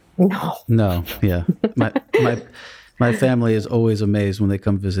York? No. Yeah. My family is always amazed when they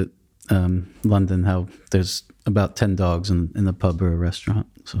come visit London, how there's about 10 dogs in a pub or a restaurant.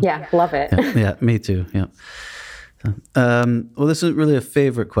 So, yeah, love it. Yeah, me too. Yeah. Well, this isn't really a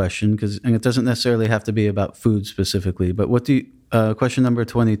favorite question and it doesn't necessarily have to be about food specifically, but question number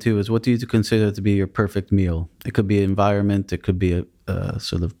 22 is, what do you consider to be your perfect meal? It could be environment, it could be a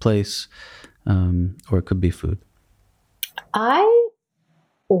sort of place, or it could be food. I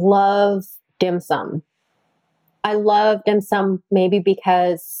love dim sum. I love dim sum maybe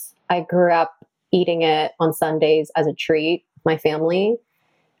because I grew up eating it on Sundays as a treat, my family.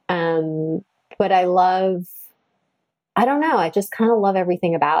 But I don't know, I just kind of love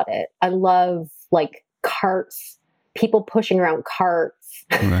everything about it. I love like carts, people pushing around carts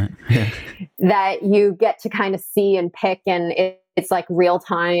Right. Yeah. that you get to kind of see and pick. And it's like real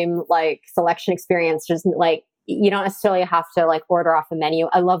time, like selection experience. Just like, you don't necessarily have to like order off a menu.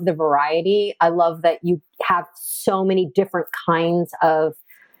 I love the variety. I love that you have so many different kinds of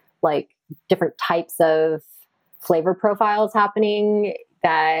like different types of flavor profiles happening,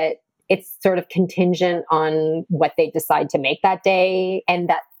 that it's sort of contingent on what they decide to make that day, and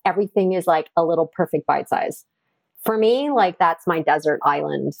that everything is like a little perfect bite size. For me, like that's my desert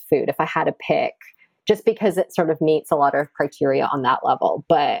island food if I had to pick, just because it sort of meets a lot of criteria on that level.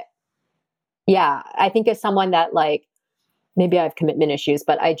 But yeah, I think as someone that like, maybe I have commitment issues,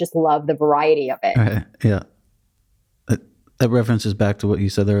 but I just love the variety of it. Right. Yeah. That references back to what you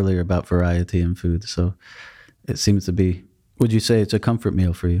said earlier about variety in food. So it seems to be, would you say it's a comfort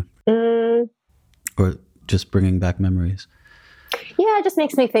meal for you? Or just bringing back memories? Yeah, it just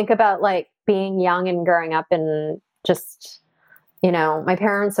makes me think about like being young and growing up, and just, you know, my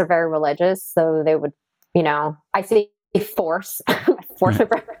parents are very religious. So they would, you know, I say force, force my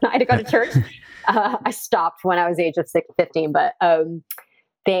brother and I to go to church. I stopped when I was age of 15, but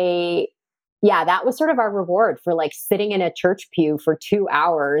yeah, that was sort of our reward for like sitting in a church pew for 2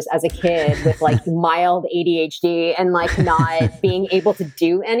 hours as a kid with like mild ADHD and like not being able to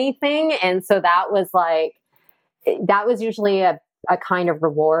do anything. And so that was usually a kind of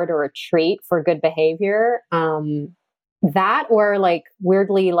reward or a treat for good behavior. That, or like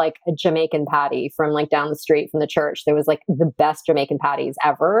weirdly like a Jamaican patty from like down the street from the church. There was like the best Jamaican patties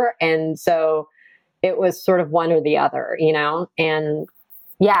ever. And so it was sort of one or the other, you know? And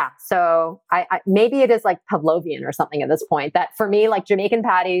yeah, so I maybe it is like Pavlovian or something at this point, that for me, like Jamaican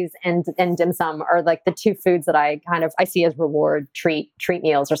patties and dim sum are like the two foods that I see as reward treat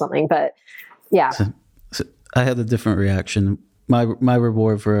meals or something. But yeah. So I had a different reaction. My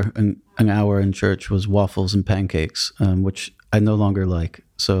reward for an hour in church was waffles and pancakes, which I no longer like.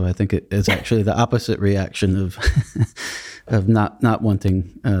 So I think it is actually the opposite reaction of of not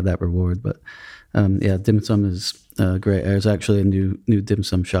wanting that reward. But yeah, dim sum is great. There's actually a new dim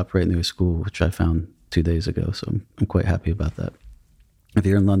sum shop right near school, which I found 2 days ago. So I'm quite happy about that. If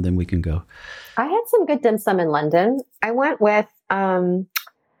you're in London, we can go. I had some good dim sum in London. I went with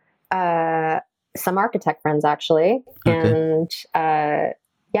some architect friends actually. Okay. And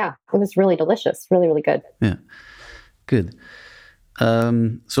yeah, it was really delicious. Really, really good. Yeah, good.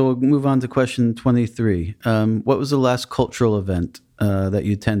 So we'll move on to question 23. What was the last cultural event that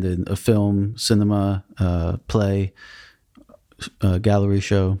you attended? A film, cinema, play, gallery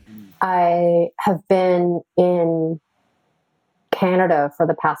show? I have been in Canada for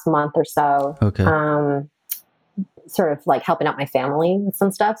the past month or so. Okay. Sort of like helping out my family with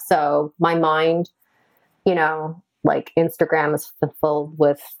some stuff. So my mind, you know, like Instagram is filled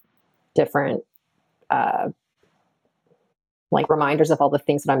with different like reminders of all the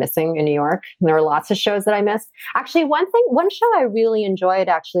things that I'm missing in New York. And there were lots of shows that I missed. Actually, one show I really enjoyed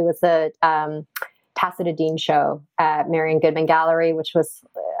actually was the Tacita Dean show at Marion Goodman Gallery, which was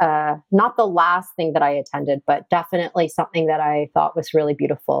not the last thing that I attended, but definitely something that I thought was really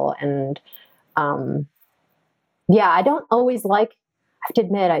beautiful. And yeah, I don't always like, I have to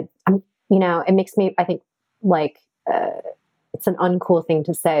admit, I'm, you know, it makes me, I think like, it's an uncool thing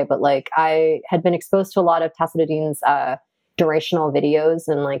to say, but like I had been exposed to a lot of Tacita Dean's durational videos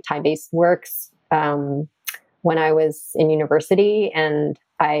and like time-based works when I was in university, and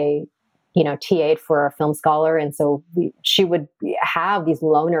I, you know, TA'd for a film scholar. And so she would have these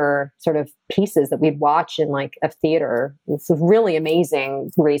loner sort of pieces that we'd watch in like a theater. It's a really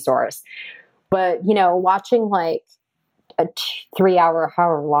amazing resource. But, you know, watching like a 3 hour,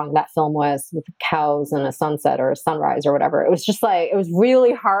 however long that film was, with cows and a sunset or a sunrise or whatever, it was just like, it was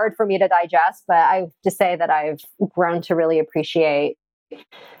really hard for me to digest. But I have to say that I've grown to really appreciate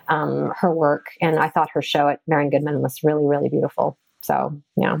her work. And I thought her show at Marion Goodman was really, really beautiful. So,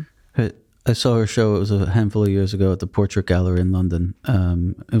 yeah. I saw her show, it was a handful of years ago at the Portrait Gallery in London.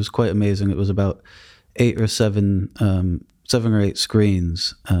 It was quite amazing. It was about 7 or 8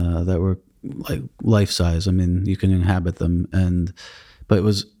 screens that were like life size. I mean, you can inhabit them, but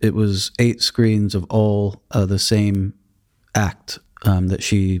it was 8 screens of all the same act that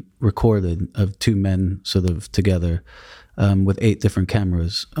she recorded of 2 men sort of together with 8 different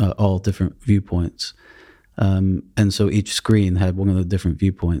cameras, all different viewpoints. And so each screen had one of the different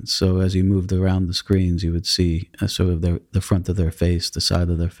viewpoints. So as you moved around the screens, you would see sort of the front of their face, the side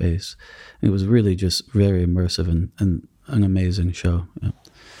of their face. It was really just very immersive and an amazing show.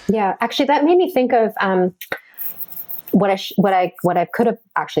 Yeah, actually, that made me think of what I could have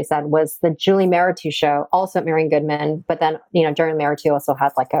actually said was the Julie Meritu show, also at Marion Goodman. But then, during Meritu also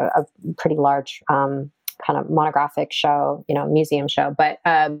had like a pretty large kind of monographic show, museum show. But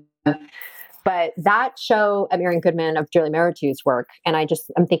that show at Marion Goodman of Julie Meritu's work, and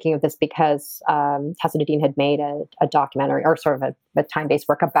I'm thinking of this because Hasanuddin had made a documentary or sort of a time-based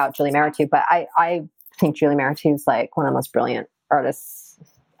work about Julie Meritu. But I think Julie Meritu is like one of the most brilliant artists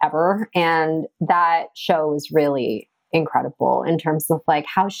ever, and that show is really incredible in terms of like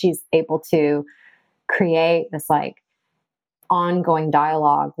how she's able to create this like ongoing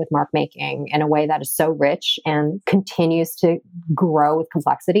dialogue with mark making in a way that is so rich and continues to grow with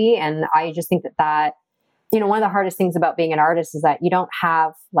complexity. And I just think that one of the hardest things about being an artist is that you don't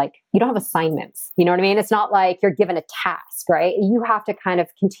have assignments. You know what I mean? It's not like you're given a task, right? You have to kind of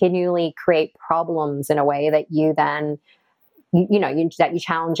continually create problems in a way that you then that you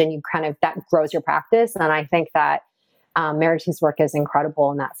challenge, and you kind of, that grows your practice. And I think that Meritu's work is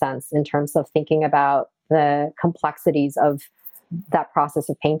incredible in that sense, in terms of thinking about the complexities of that process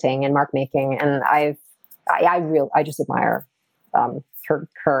of painting and mark making. And I just admire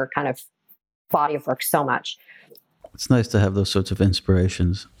her kind of body of work so much. It's nice to have those sorts of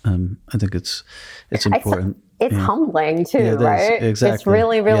inspirations. I think it's important. It's humbling too, right? Exactly. It's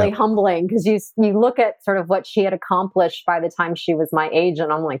really, really humbling, because you look at sort of what she had accomplished by the time she was my age,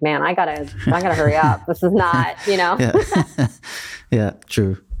 and I'm like, man, I gotta hurry up. This is not, Yeah,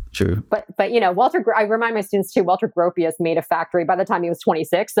 true. But Walter, I remind my students too, Walter Gropius made a factory by the time he was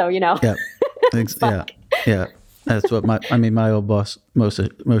 26. So, Yeah. Yeah. That's what my old boss, Moshe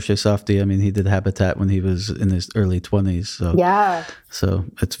Safdie, he did Habitat when he was in his early 20s. So, yeah. So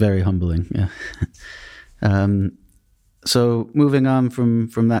it's very humbling. Yeah. So moving on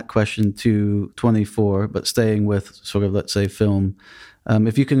from that question to 24, but staying with sort of, let's say, film.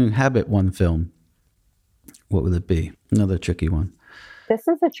 If you can inhabit one film, what would it be? Another tricky one. This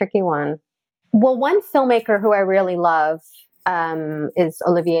is a tricky one. Well, one filmmaker who I really love is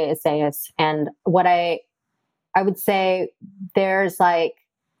Olivier Assayas. And what I would say, there's like,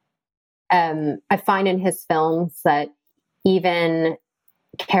 I find in his films that even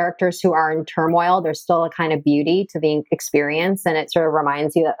characters who are in turmoil, there's still a kind of beauty to the experience. And it sort of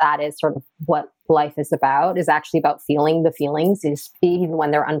reminds you that is sort of what life is about, is actually about feeling the feelings, even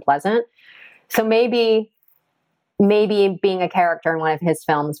when they're unpleasant. So maybe being a character in one of his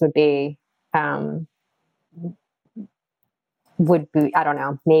films would be, I don't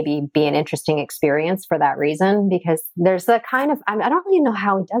know, maybe be an interesting experience for that reason, because there's a kind of, I don't really know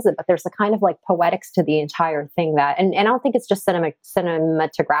how he does it, but there's a kind of like poetics to the entire thing that, and I don't think it's just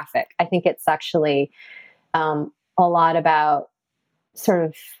cinematographic. I think it's actually a lot about sort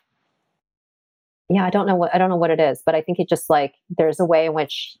of, I don't know what it is, but I think it just like, there's a way in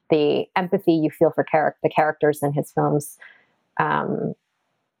which the empathy you feel for the characters in his films,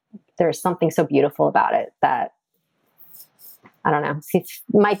 there's something so beautiful about it that, I don't know, it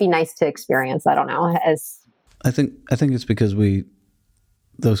might be nice to experience. I don't know. I think it's because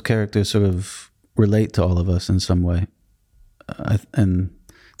those characters sort of relate to all of us in some way, and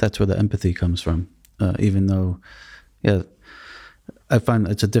that's where the empathy comes from. Even though, I find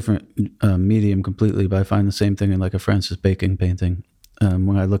it's a different medium completely, but I find the same thing in like a Francis Bacon painting.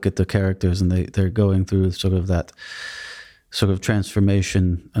 When I look at the characters and they're going through sort of that sort of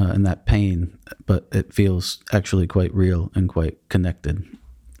transformation and that pain, but it feels actually quite real and quite connected.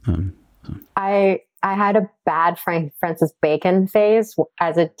 I had a bad Francis Bacon phase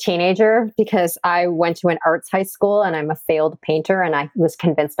as a teenager, because I went to an arts high school and I'm a failed painter, and I was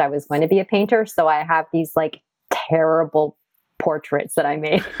convinced I was going to be a painter. So I have these like terrible portraits that I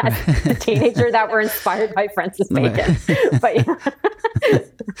made as a teenager that were inspired by Francis Bacon. But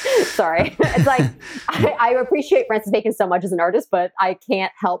sorry, it's like I appreciate Francis Bacon so much as an artist, but I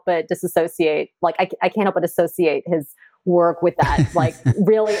can't help but disassociate. Like I can't help but associate his work with that like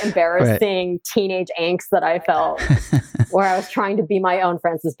really embarrassing teenage angst that I felt, where I was trying to be my own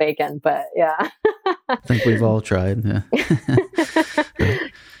Francis Bacon. But yeah, I think we've all tried. Yeah.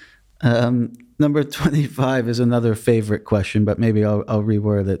 Number 25 is another favorite question, but maybe I'll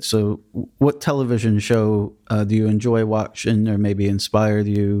reword it. So what television show do you enjoy watching, or maybe inspired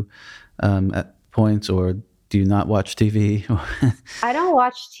you at points, or do you not watch TV? I don't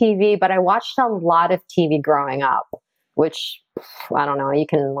watch TV, but I watched a lot of TV growing up, which I don't know, you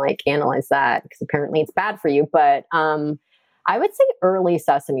can like analyze that because apparently it's bad for you. But I I would say early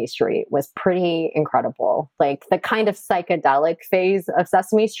Sesame Street was pretty incredible. Like the kind of psychedelic phase of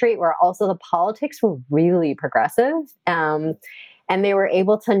Sesame Street, where also the politics were really progressive. And they were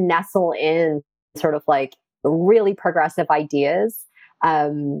able to nestle in sort of like really progressive ideas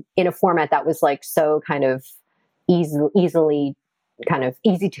in a format that was like so kind of easily kind of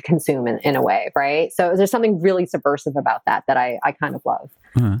easy to consume in a way, right? So there's something really subversive about that I kind of love.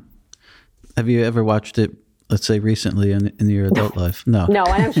 Uh-huh. Have you ever watched it, let's say recently in your adult life? No. No,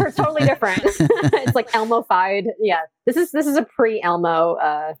 and I'm sure it's totally different. It's like Elmo-fied. Yeah. This is a pre-Elmo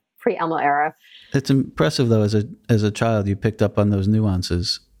era. It's impressive though, as a child, you picked up on those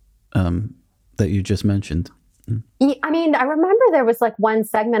nuances that you just mentioned. I mean, I remember there was like one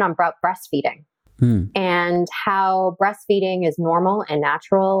segment on breastfeeding and how breastfeeding is normal and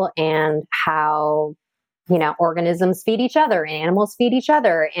natural, and how, you know, organisms feed each other and animals feed each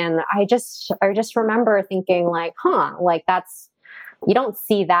other. And I just remember thinking like, like you don't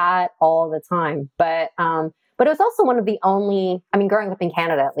see that all the time. But it was also one of the only, I mean, growing up in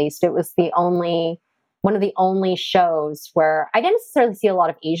Canada, at least, it was one of the only shows where I didn't necessarily see a lot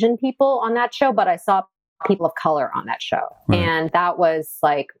of Asian people on that show, but I saw people of color on that show. Right. And that was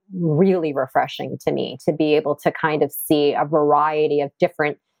like really refreshing to me, to be able to kind of see a variety of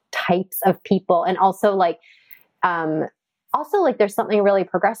different types of people. And also like there's something really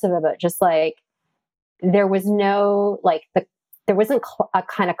progressive about just like, there was no like there wasn't a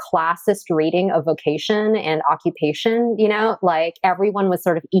kind of classist reading of vocation and occupation, you know, like everyone was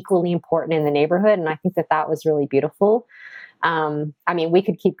sort of equally important in the neighborhood. And I think that was really beautiful. I mean, we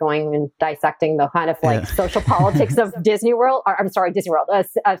could keep going and dissecting the kind of like social politics of Disney World,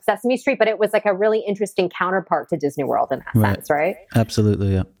 Sesame Street, but it was like a really interesting counterpart to Disney World in that sense, right?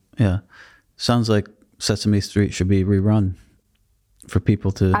 Absolutely. Yeah. Yeah. Sounds like Sesame Street should be rerun for people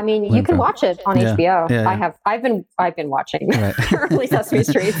to. I mean, you can watch it on HBO. Yeah. I've been watching early Sesame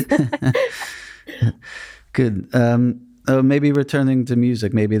Street. Good. Maybe returning to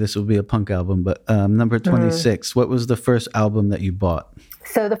music, maybe this will be a punk album, but number 26, what was the first album that you bought?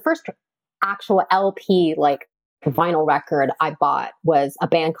 So the first actual LP, like vinyl record I bought, was a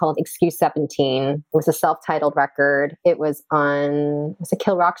band called Excuse 17. It was a self-titled record. It was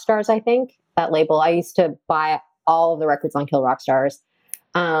Kill Rock Stars, I think, that label. I used to buy all of the records on Kill Rock Stars.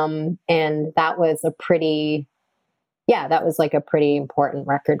 And that was like a pretty important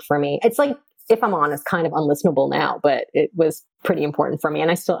record for me. It's like, if I'm honest, kind of unlistenable now, but it was pretty important for me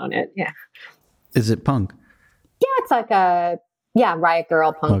and I still own it. Yeah. Is it punk? Yeah, it's like a Riot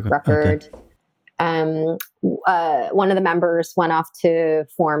Girl punk record. Okay. One of the members went off to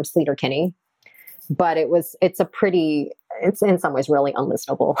form Sleater Kinney, but it's in some ways really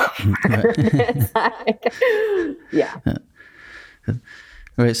unlistenable. Yeah.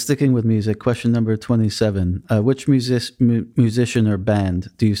 All right, sticking with music, question number 27. Which musician or band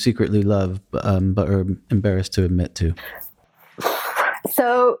do you secretly love but are embarrassed to admit to?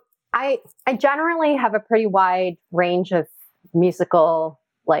 So I generally have a pretty wide range of musical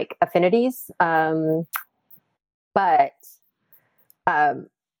like affinities, but there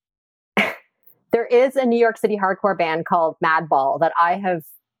is a New York City hardcore band called Madball that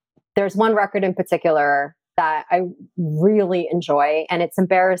there's one record in particular that I really enjoy. And it's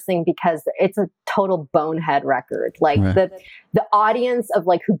embarrassing because it's a total bonehead record. Like the audience of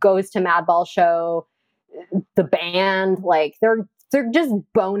like who goes to Madball show, the band, like they're just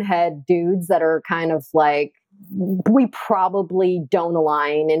bonehead dudes that are kind of like, we probably don't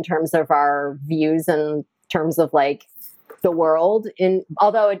align in terms of our views and terms of like the world.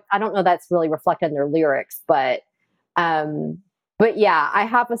 Although I don't know that's really reflected in their lyrics, but yeah, I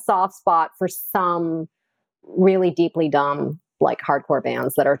have a soft spot for some really deeply dumb like hardcore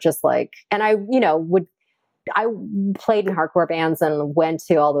bands that are just like, and I played in hardcore bands and went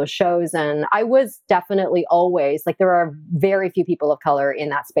to all those shows, and I was definitely always like, there are very few people of color in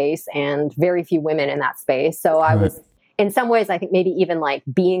that space and very few women in that space. So I was, in some ways, I think maybe even like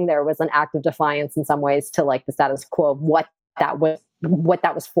being there was an act of defiance in some ways to like the status quo of what that was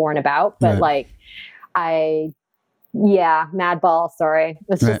for and about. But like, Madball, sorry.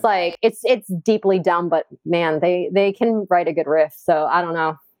 It's just like, it's deeply dumb, but man, they can write a good riff. So I don't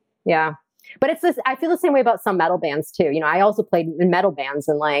know. Yeah. But it's this, I feel the same way about some metal bands too. You know, I also played in metal bands,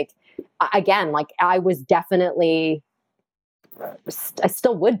 and like, again, like I was definitely, I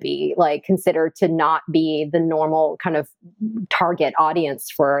still would be like considered to not be the normal kind of target audience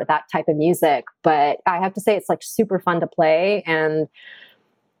for that type of music. But I have to say it's like super fun to play, and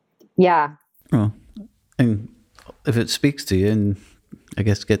yeah. Well, and if it speaks to you and I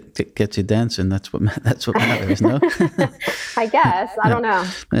guess gets you dancing, that's what matters, no? I guess. I don't know.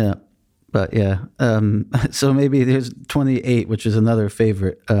 Yeah. But yeah, so maybe there's 28, which is another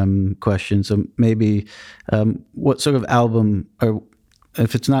favorite question. So maybe what sort of album, or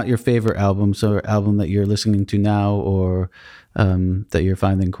if it's not your favorite album, so an album that you're listening to now, or that you're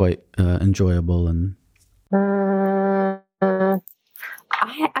finding quite enjoyable and.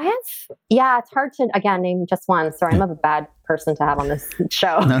 I have, yeah, it's hard to, again, name just one. Sorry, I'm a bad person to have on this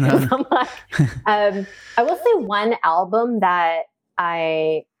show. No, no. I'm like, I will say one album that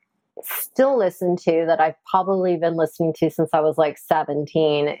I still listen to, that I've probably been listening to since I was like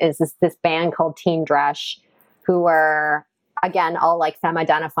 17, is this band called Teen Dresch, who are, again, all like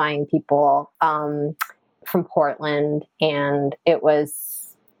femme-identifying people from Portland. And it was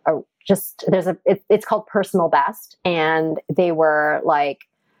it's called Personal Best. And they were like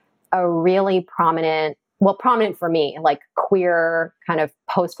a really prominent for me, like queer kind of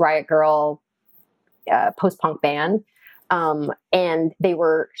post-Riot Girl, post-punk band. And they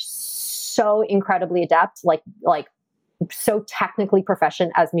were so incredibly adept, like so technically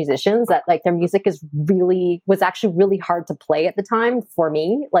proficient as musicians, that like their music was actually really hard to play at the time for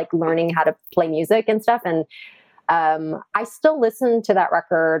me, like learning how to play music and stuff. And I still listen to that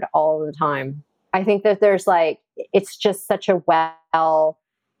record all the time. I think that there's like, it's just such a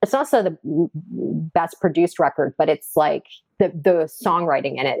it's also the best produced record, but it's like the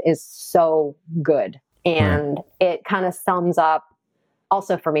songwriting in it is so good. And it kind of sums up,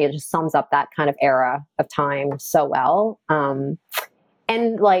 also for me, it just sums up that kind of era of time so well.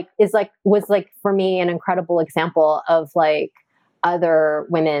 And like, was like for me an incredible example of like other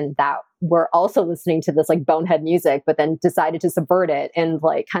women that were also listening to this like bonehead music, but then decided to subvert it and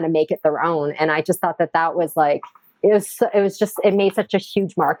like kind of make it their own. And I just thought that was like, it made such a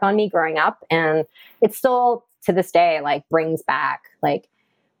huge mark on me growing up. And it still to this day, like brings back, like,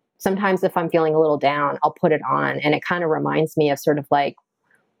 sometimes if I'm feeling a little down, I'll put it on, and it kind of reminds me of sort of like,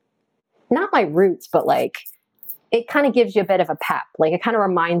 not my roots, but like, it kind of gives you a bit of a pep. Like it kind of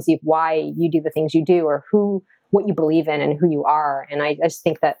reminds you why you do the things you do, or what you believe in and who you are. And I just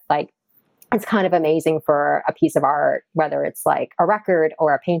think that like, it's kind of amazing for a piece of art, whether it's like a record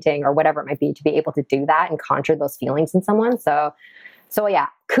or a painting or whatever it might be, to be able to do that and conjure those feelings in someone. So yeah,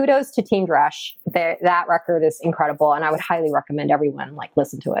 kudos to Teen Dresch. That record is incredible, and I would highly recommend everyone like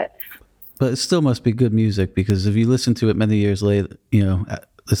listen to it. But it still must be good music, because if you listen to it many years later,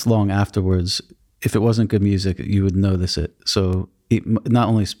 this long afterwards, if it wasn't good music, you would notice it. So it not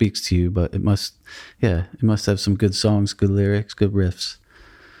only speaks to you, but it must have some good songs, good lyrics, good riffs.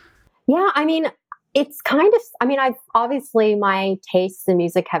 Yeah, I mean, it's kind of, I mean, obviously my tastes in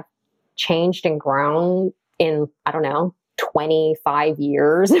music have changed and grown in, I don't know, 25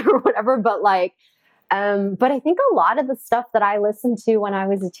 years or whatever. But like, but I think a lot of the stuff that I listened to when I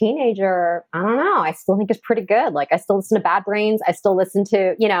was a teenager, I don't know, I still think is pretty good. Like I still listen to Bad Brains. I still listen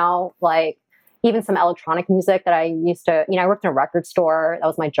to, like even some electronic music that I used to, I worked in a record store. That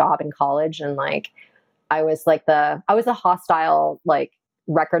was my job in college. And like, I was a hostile, like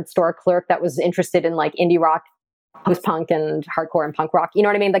record store clerk that was interested in like indie rock, post-punk and hardcore and punk rock. You know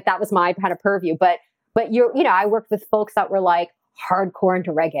what I mean? Like that was my kind of purview. But I worked with folks that were like hardcore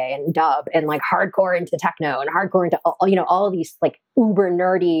into reggae and dub, and like hardcore into techno and hardcore into, all of these like uber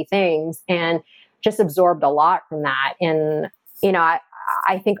nerdy things, and just absorbed a lot from that. And,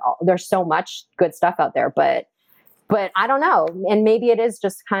 I think there's so much good stuff out there, but I don't know. And maybe it is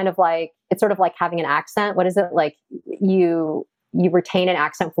just kind of like, it's sort of like having an accent. What is it? Like you retain an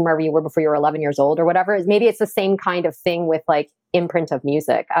accent from wherever you were before you were 11 years old or whatever. Maybe it's the same kind of thing with like imprint of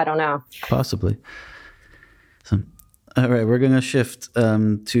music. I don't know. Possibly. So, all right, we're going to shift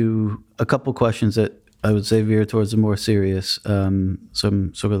to a couple questions that I would say veer towards the more serious, some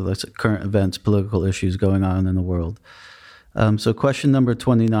sort of like current events, political issues going on in the world. So question number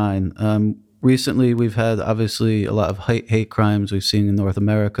 29. Recently, we've had obviously a lot of hate crimes we've seen in North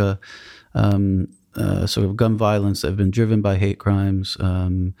America, sort of gun violence that have been driven by hate crimes,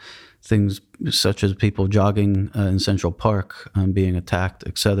 things such as people jogging in Central Park being attacked,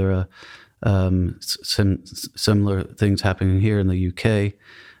 etc. Similar things happening here in the UK.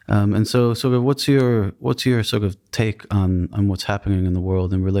 And so sort of what's your sort of take on what's happening in the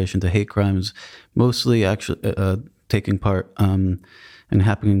world in relation to hate crimes, mostly actually taking part and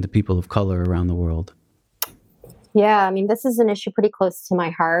happening to people of color around the world? Yeah, I mean, this is an issue pretty close to my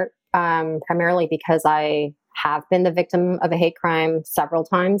heart, primarily because I have been the victim of a hate crime several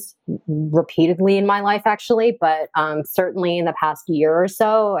times, repeatedly in my life, actually. But certainly in the past year or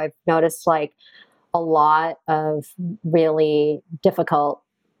so, I've noticed like a lot of really difficult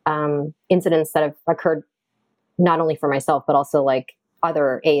incidents that have occurred, not only for myself, but also like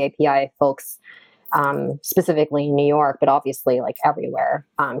other AAPI folks. specifically in New York, but obviously like everywhere,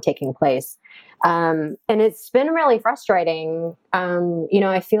 taking place. And it's been really frustrating.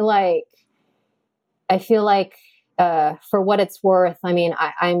 I feel like, for what it's worth, I mean,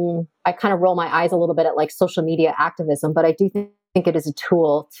 I kind of roll my eyes a little bit at like social media activism, but I do think it is a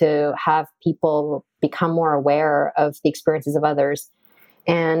tool to have people become more aware of the experiences of others.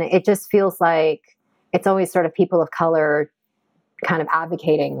 And it just feels like it's always sort of people of color kind of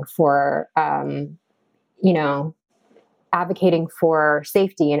advocating for, advocating for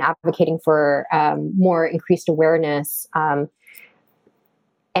safety and advocating for more increased awareness. And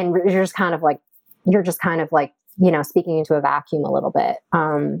you're just kind of like, speaking into a vacuum a little bit.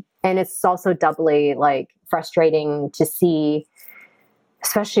 And it's also doubly like frustrating to see,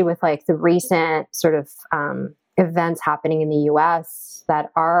 especially with like the recent sort of events happening in the US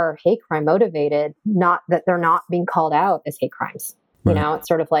that are hate crime motivated, not that they're not being called out as hate crimes. Right. It's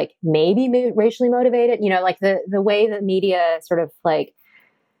sort of like maybe racially motivated, like the way that media sort of like,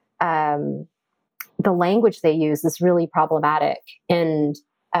 the language they use is really problematic. And,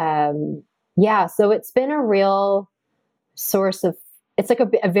 so it's been a real source of, it's like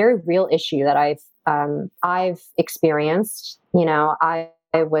a very real issue that I've experienced. I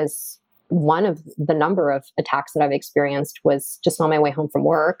was, one of the number of attacks that I've experienced was just on my way home from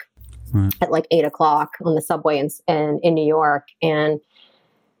work. Right. At like 8:00 on the subway in New York. And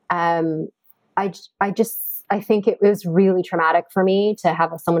I think it was really traumatic for me to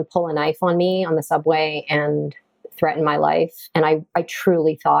have someone pull a knife on me on the subway and threaten my life. And I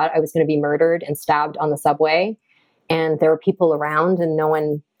truly thought I was going to be murdered and stabbed on the subway. And there were people around and no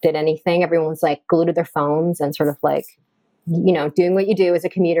one did anything. Everyone was like glued to their phones and sort of like, doing what you do as a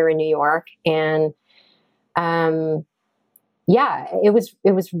commuter in New York. And it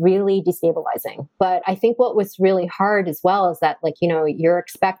was really destabilizing. But I think what was really hard as well is that like, you're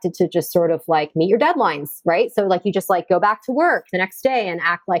expected to just sort of like meet your deadlines, right? So like you just like go back to work the next day and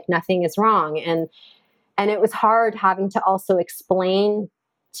act like nothing is wrong. And it was hard having to also explain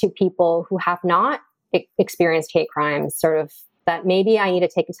to people who have not experienced hate crimes, sort of that maybe I need to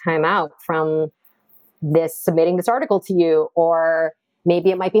take a time out from submitting this article to you, or maybe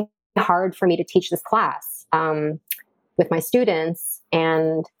it might be hard for me to teach this class with my students.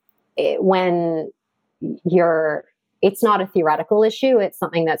 And when it's not a theoretical issue, it's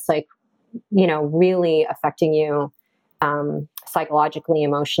something that's like, really affecting you psychologically,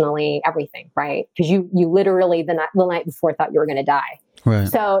 emotionally, everything, right? Because you literally the night before thought you were going to die. Right.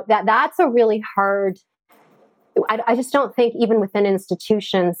 So that's a really hard. I just don't think even within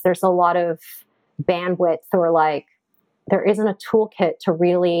institutions there's a lot of bandwidth, or like there isn't a toolkit to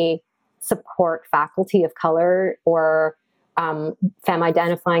really support faculty of color or femme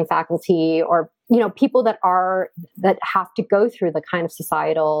identifying faculty, or people that have to go through the kind of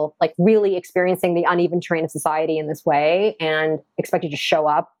societal, like really experiencing the uneven terrain of society in this way and expected to show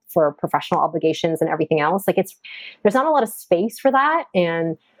up for professional obligations and everything else. Like there's not a lot of space for that,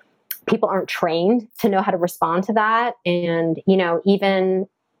 and people aren't trained to know how to respond to that. And even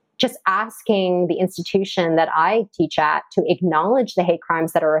just asking the institution that I teach at to acknowledge the hate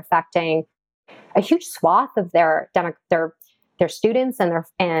crimes that are affecting a huge swath of their students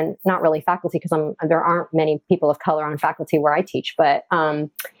and not really faculty, because there aren't many people of color on faculty where I teach, but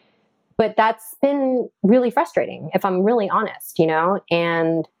that's been really frustrating, if I'm really honest,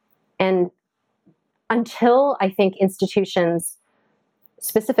 and until I think institutions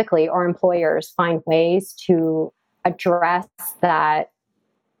specifically or employers find ways to address that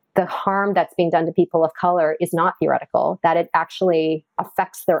the harm that's being done to people of color is not theoretical, that it actually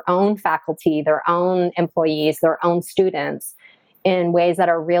affects their own faculty, their own employees, their own students in ways that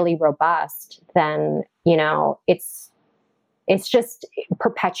are really robust, then, it's just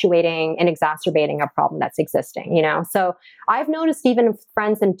perpetuating and exacerbating a problem that's existing, So I've noticed even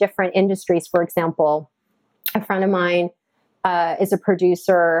friends in different industries, for example, a friend of mine is a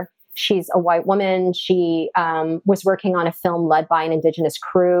producer. She's a white woman. She was working on a film led by an Indigenous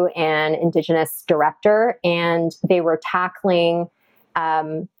crew and Indigenous director, and they were tackling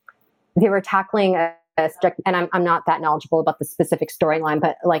a subject. And I'm not that knowledgeable about the specific storyline,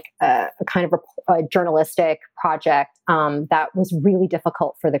 but like a kind of a journalistic project that was really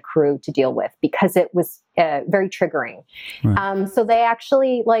difficult for the crew to deal with because it was very triggering. Right. So they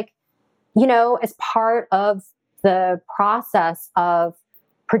actually, as part of the process of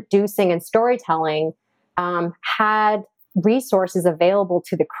producing and storytelling, had resources available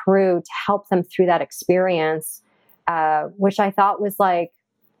to the crew to help them through that experience, which I thought was like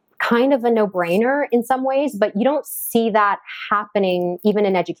kind of a no-brainer in some ways, but you don't see that happening even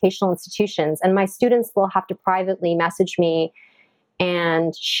in educational institutions. And my students will have to privately message me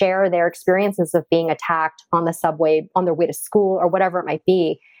and share their experiences of being attacked on the subway, on their way to school, or whatever it might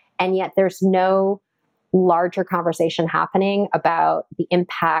be. And yet there's no larger conversation happening about the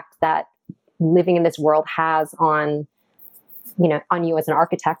impact that living in this world has on, on you as an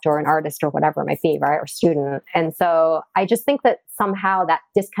architect or an artist or whatever it might be, right? Or student. And so I just think that somehow that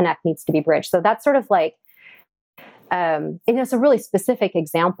disconnect needs to be bridged. So that's sort of like, it's a really specific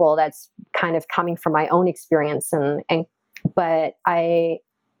example that's kind of coming from my own experience. But I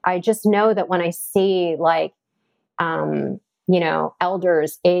just know that when I see like, elders,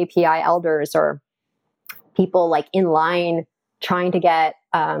 AAPI elders, or people like in line trying to get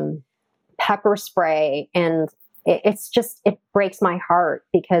pepper spray, and it breaks my heart,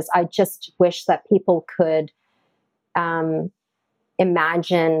 because I just wish that people could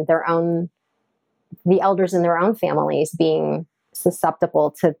imagine the elders in their own families being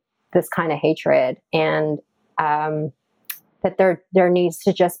susceptible to this kind of hatred, and that there needs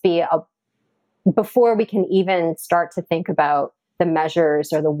to just be before we can even start to think about the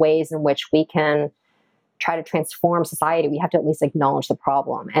measures or the ways in which we can try to transform society, we have to at least acknowledge the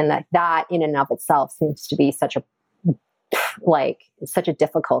problem. And that in and of itself seems to be such a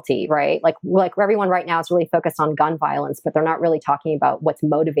difficulty, right? Like everyone right now is really focused on gun violence, but they're not really talking about what's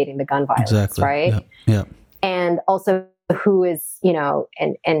motivating the gun violence, exactly. Right? Yeah. And also who is,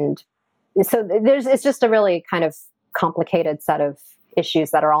 and so it's just a really kind of complicated set of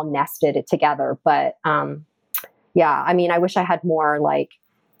issues that are all nested together. But I wish I had more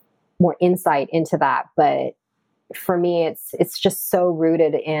insight into that. But for me, it's just so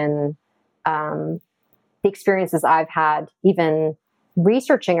rooted in the experiences I've had, even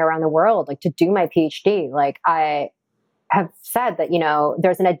researching around the world, like to do my PhD. Like I have said that,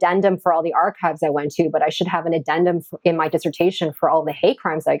 there's an addendum for all the archives I went to, but I should have an addendum in my dissertation for all the hate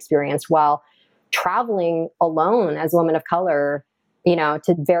crimes I experienced while traveling alone as a woman of color,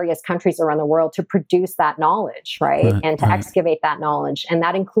 to various countries around the world to produce that knowledge, right? And to excavate that knowledge. And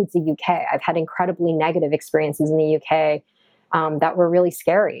that includes the UK. I've had incredibly negative experiences in the UK that were really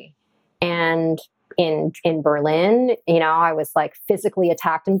scary. And in Berlin, I was like physically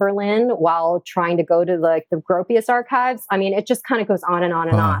attacked in Berlin while trying to go to the Gropius archives. I mean, it just kind of goes on and on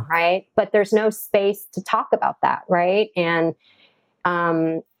and on, right? But there's no space to talk about that, right? And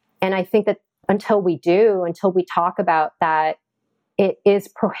I think that until we talk about that, it is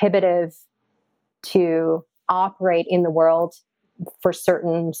prohibitive to operate in the world for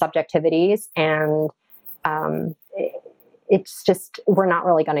certain subjectivities. And it's just, we're not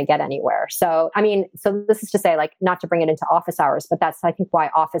really going to get anywhere. So this is to say, like, not to bring it into office hours, but that's, I think,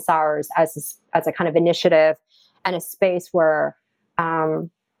 why office hours as a kind of initiative and a space where,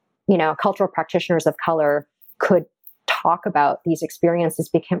 cultural practitioners of color could talk about these experiences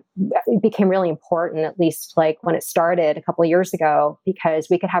became really important, at least like when it started a couple of years ago, because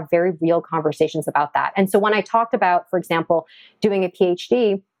we could have very real conversations about that. And so when I talked about, for example, doing a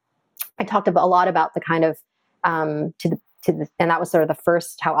PhD, I talked a lot about the kind of, and that was sort of the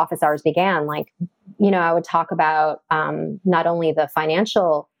first, how office hours began. Like, I would talk about not only the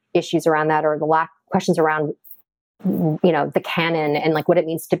financial issues around that, or the questions around, the canon and like what it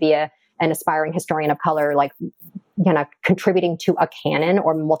means to be an aspiring historian of color, like, contributing to a canon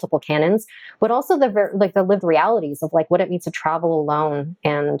or multiple canons, but also the lived realities of like what it means to travel alone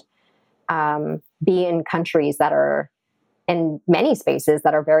and be in countries that are in many spaces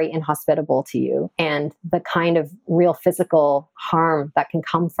that are very inhospitable to you, and the kind of real physical harm that can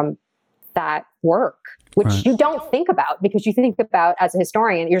come from that work, which you don't think about, because you think about, as a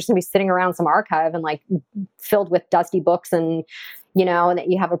historian, you're just going to be sitting around some archive and like filled with dusty books, and and that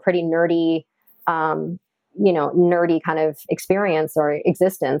you have a pretty nerdy kind of experience or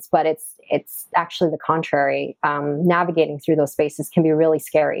existence, but it's actually the contrary. Navigating through those spaces can be really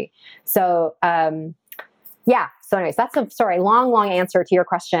scary. So, So anyways, that's a long answer to your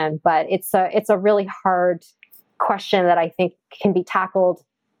question, but it's a really hard question that I think can be tackled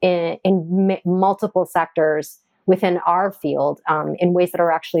in multiple sectors within our field, in ways that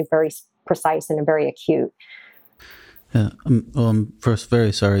are actually very precise and very acute. Yeah, I'm first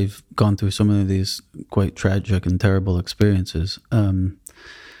very sorry you've gone through so many of these quite tragic and terrible experiences.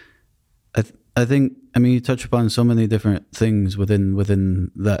 I think, you touch upon so many different things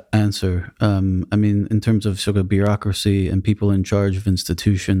within that answer. In terms of sort of bureaucracy and people in charge of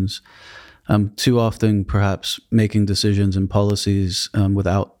institutions, too often perhaps making decisions and policies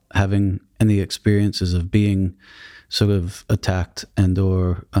without having any experiences of being sort of attacked and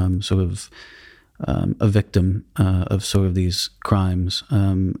or a victim of sort of these crimes,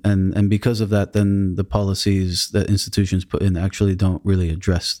 and because of that, then the policies that institutions put in actually don't really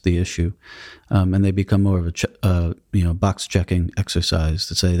address the issue, and they become more of a box checking exercise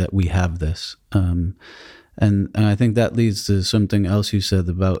to say that we have this, and I think that leads to something else you said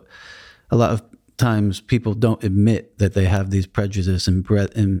about a lot of times people don't admit that they have these prejudices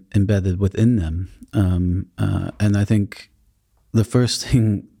embedded within them, and I think the first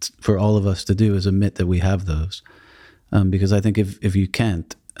thing for all of us to do is admit that we have those, because I think if you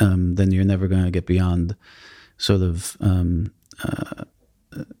can't, then you're never going to get beyond sort of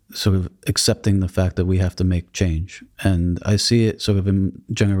accepting the fact that we have to make change. And I see it sort of in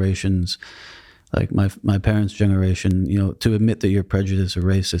generations, like my parents' generation. To admit that you're prejudiced or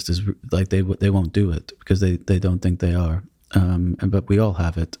racist is like they won't do it because they don't think they are. But we all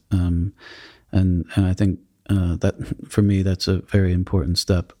have it, and I think. That for me, that's a very important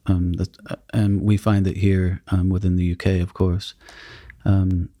step, and we find it here within the UK, of course.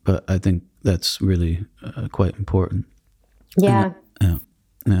 But I think that's really quite important. Yeah.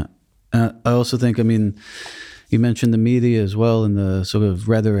 Yeah. I also think, you mentioned the media as well and the sort of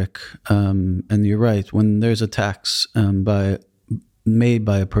rhetoric, and you're right. When there's attacks made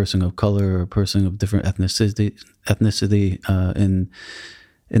by a person of color or a person of different ethnicity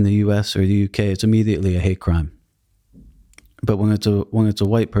in the US or the UK, it's immediately a hate crime. But when it's a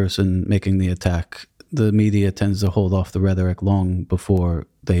white person making the attack, the media tends to hold off the rhetoric long before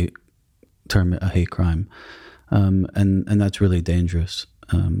they term it a hate crime, and that's really dangerous,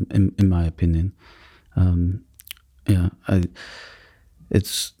 in my opinion.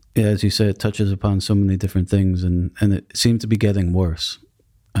 As you say, it touches upon so many different things, and it seems to be getting worse,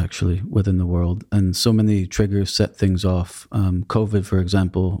 actually, within the world. And so many triggers set things off. COVID, for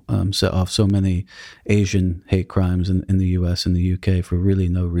example, set off so many Asian hate crimes in the US and the UK for really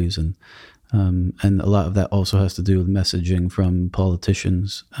no reason. And a lot of that also has to do with messaging from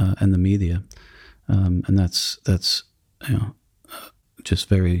politicians and the media. And that's just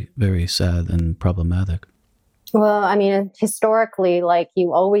very, very sad and problematic. Well, historically,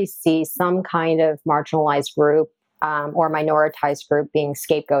 you always see some kind of marginalized group or minoritized group being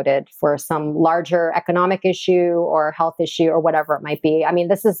scapegoated for some larger economic issue or health issue or whatever it might be.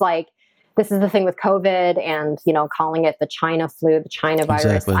 This is the thing with COVID and, calling it the China flu, the China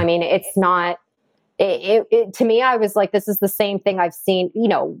virus. Exactly. It's not, to me, I was like, this is the same thing I've seen,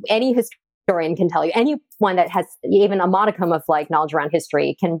 any historian can tell you, anyone that has even a modicum of knowledge around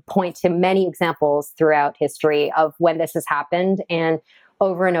history can point to many examples throughout history of when this has happened and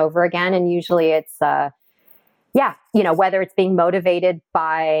over again. And usually it's, whether it's being motivated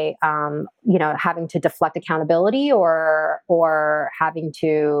by, having to deflect accountability or having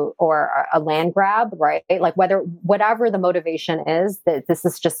to, or a land grab, right? Whatever the motivation is, that this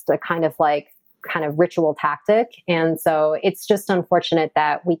is just a kind of ritual tactic. And so it's just unfortunate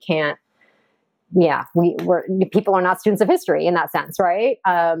that we can't, people are not students of history in that sense. Right.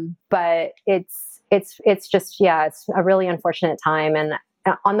 But it's just, it's a really unfortunate time. And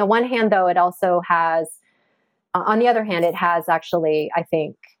on the one hand, though, it also has, on the other hand, it has actually, I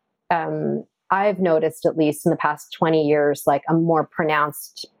think, I've noticed, at least in the past 20 years, a more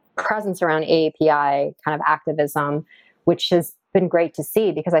pronounced presence around AAPI kind of activism, which has been great to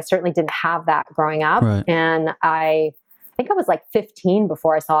see because I certainly didn't have that growing up. Right. And I think I was 15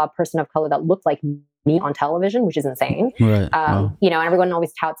 before I saw a person of color that looked like me on television, which is insane. Right. Wow. And everyone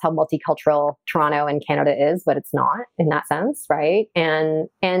always touts how multicultural Toronto and Canada is, but it's not in that sense. Right. And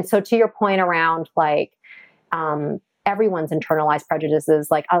so to your point around everyone's internalized prejudices,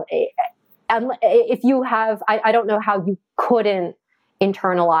 if you have, I don't know how you couldn't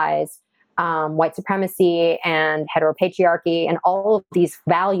internalize white supremacy and heteropatriarchy and all of these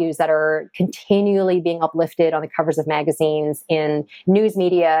values that are continually being uplifted on the covers of magazines, in news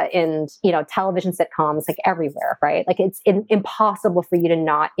media, in television sitcoms, everywhere, right? It's impossible for you to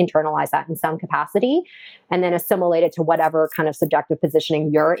not internalize that in some capacity and then assimilate it to whatever kind of subjective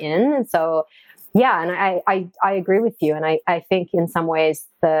positioning you're in. And so, yeah, and I agree with you. And I think in some ways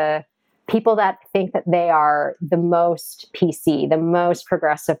the people that think that they are the most PC, the most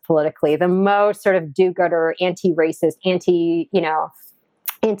progressive politically, the most sort of do-gooder, anti-racist,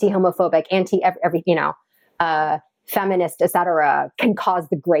 anti-homophobic, every feminist, etc., can cause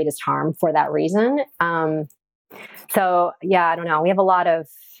the greatest harm for that reason. So yeah, I don't know. We have a lot of,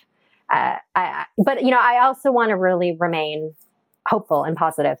 but I also want to really remain hopeful and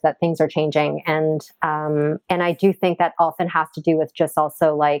positive that things are changing, and I do think that often has to do with just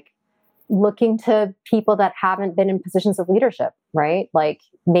also looking to people that haven't been in positions of leadership, right?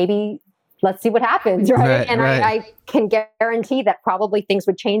 Maybe let's see what happens, right? Right, And right. I can guarantee that probably things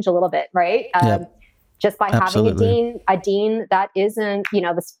would change a little bit, right? Yep. Just by having Absolutely. a dean that isn't,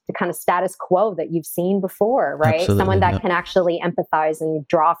 the kind of status quo that you've seen before, right? Someone Absolutely. that Yep. can actually empathize and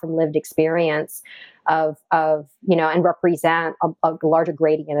draw from lived experience of and represent a larger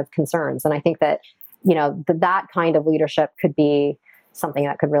gradient of concerns. And I think that, that kind of leadership could be something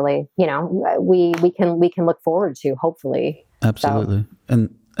that could really, we can look forward to, hopefully. Absolutely. So,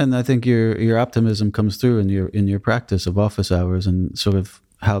 And I think your optimism comes through in your practice of office hours and sort of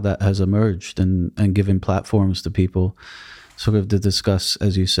how that has emerged and giving platforms to people sort of to discuss,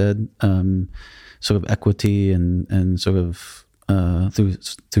 as you said, sort of equity and sort of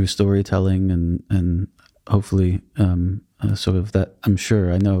through storytelling and hopefully sort of that.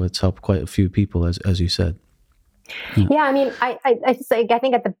 I know it's helped quite a few people, as you said. yeah, I mean, I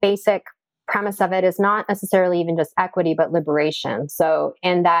think at the basic premise of it is not necessarily even just equity, but liberation. So,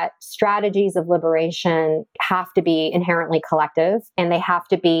 and that strategies of liberation have to be inherently collective, and they have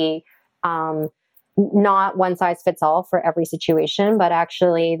to be not one size fits all for every situation, but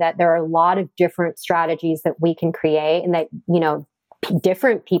actually that there are a lot of different strategies that we can create, and that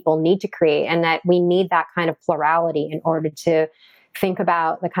different people need to create, and that we need that kind of plurality in order to think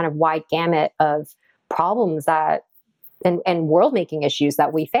about the kind of wide gamut of problems that and world making issues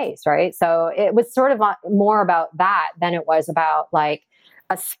that we face, right? So it was sort of more about that than it was about like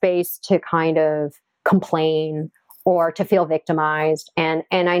a space to kind of complain or to feel victimized. And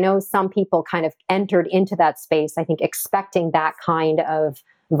I know some people kind of entered into that space, I think, expecting that kind of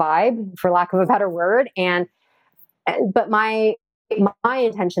vibe, for lack of a better word. But my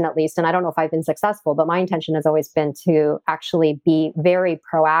intention, at least, and I don't know if I've been successful, but my intention has always been to actually be very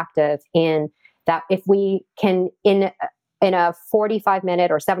proactive in that. If we can, in a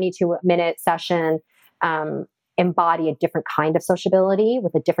 45-minute or 72-minute session, embody a different kind of sociability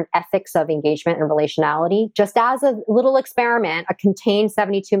with a different ethics of engagement and relationality, just as a little experiment, a contained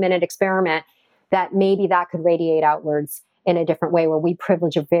 72-minute experiment, that maybe that could radiate outwards in a different way, where we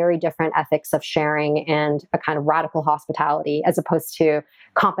privilege a very different ethics of sharing and a kind of radical hospitality, as opposed to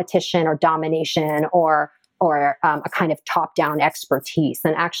competition or domination or a kind of top-down expertise.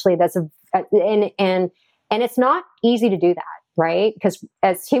 And actually, that's and it's not easy to do that, right? Because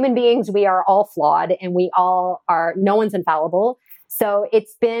as human beings, we are all flawed, and no one's infallible. So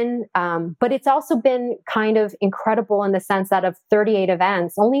it's been, but it's also been kind of incredible in the sense that of 38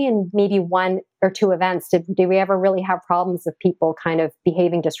 events, only in maybe 1 or 2 events did we ever really have problems of people kind of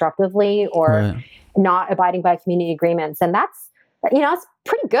behaving disruptively or not abiding by community agreements. And that's, it's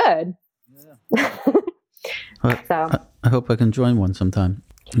pretty good. Yeah. Well, So I hope I can join one sometime.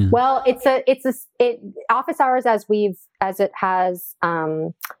 Yeah. Well, office hours as it has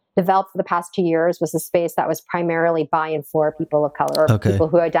developed for the past 2 years was a space that was primarily by and for people of color, or people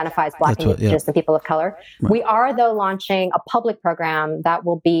who identify as Black and Indigenous and people of color. Right. We are, though, launching a public program that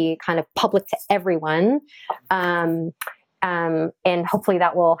will be kind of public to everyone. And hopefully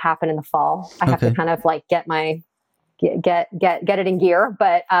that will happen in the fall. I have to kind of like get it in gear,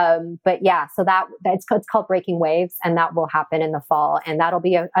 but yeah, so it's called Breaking Waves, and that will happen in the fall, and that'll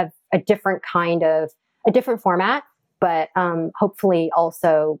be a different a different format, but hopefully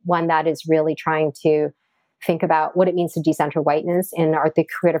also one that is really trying to think about what it means to decenter whiteness in the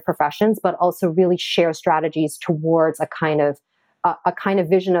creative professions, but also really share strategies towards a kind of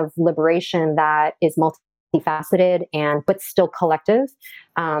vision of liberation that is multifaceted but still collective,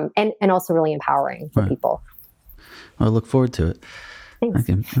 and also really empowering for people. I look forward to it. Thanks.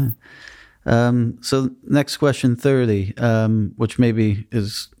 Okay. So next question 30, which maybe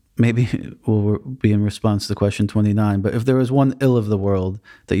will be in response to question 29. But if there was one ill of the world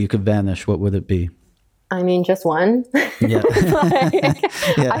that you could banish, what would it be? I mean, just one. Yeah.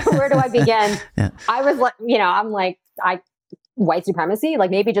 Where do I begin? Yeah. I was like, white supremacy, like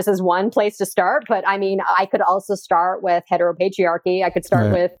maybe just as one place to start. But I mean, I could also start with heteropatriarchy. I could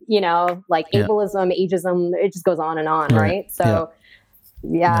start with, like ableism, ageism. It just goes on and on, right? So,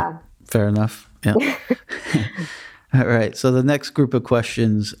 yeah. Fair enough. Yeah. All right. So the next group of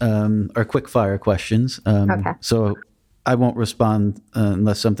questions are quick fire questions. Okay. So I won't respond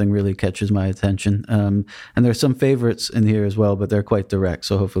unless something really catches my attention. And there's some favorites in here as well, but they're quite direct.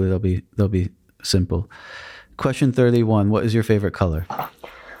 So hopefully they'll be simple. Question 31. What is your favorite color?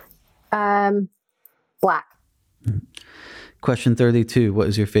 Black. Question 32. What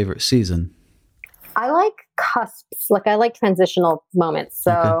is your favorite season? I like cusps. Like I like transitional moments.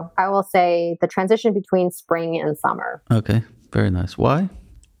 So I will say the transition between spring and summer. Okay. Very nice. Why?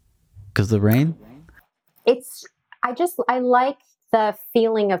 Because the rain? I like the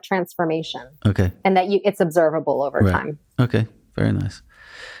feeling of transformation. Okay. And that it's observable over time. Okay. very nice.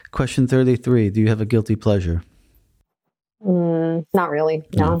 Question 33. Do you have a guilty pleasure? Not really,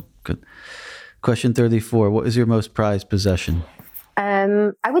 no. Good. Question 34. What is your most prized possession?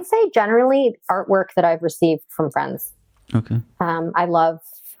 I would say generally artwork that I've received from friends. Okay. I love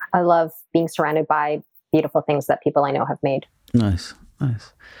being surrounded by beautiful things that people I know have made. Nice.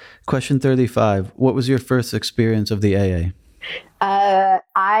 Question 35. What was your first experience of the AA?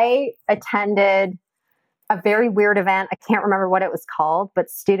 I attended a very weird event. I can't remember what it was called, but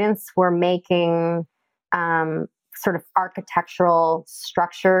students were making sort of architectural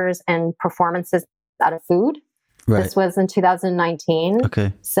structures and performances out of food. Right. This was in 2019.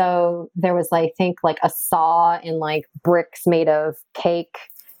 Okay. So there was, I think, like a saw and like bricks made of cake,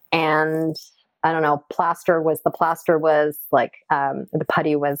 and I don't know, the plaster was like the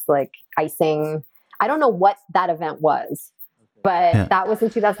putty was like icing. I don't know what that event was, but that was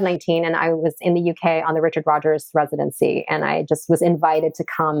in 2019, and I was in the UK on the Richard Rogers residency, and I just was invited to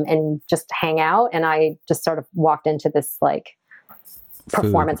come and just hang out, and I just sort of walked into this like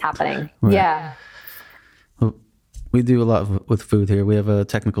performance happening. Right. Yeah. Well, we do a lot with food here. We have a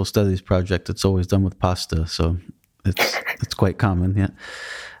technical studies project that's always done with pasta, so it's quite common. Yeah.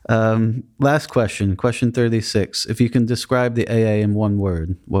 Last question 36. If you can describe the AA in one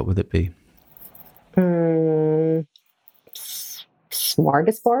word, what would it be?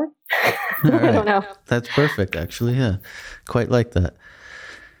 Smorgasbord? Right. I don't know. That's perfect, actually. Yeah, quite like that.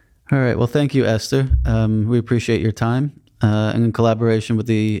 All right. Well, thank you, Esther. We appreciate your time. And in collaboration with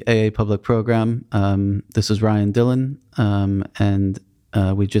the AA Public Program, this is Ryan Dillon, and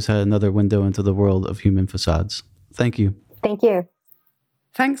we just had another window into the world of human facades. Thank you. Thank you.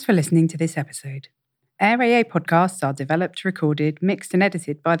 Thanks for listening to this episode. Air AA podcasts are developed, recorded, mixed and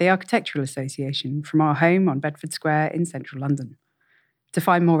edited by the Architectural Association from our home on Bedford Square in central London. To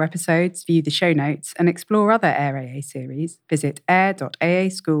find more episodes, view the show notes and explore other Air AA series, visit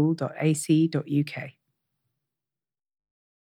air.aaschool.ac.uk.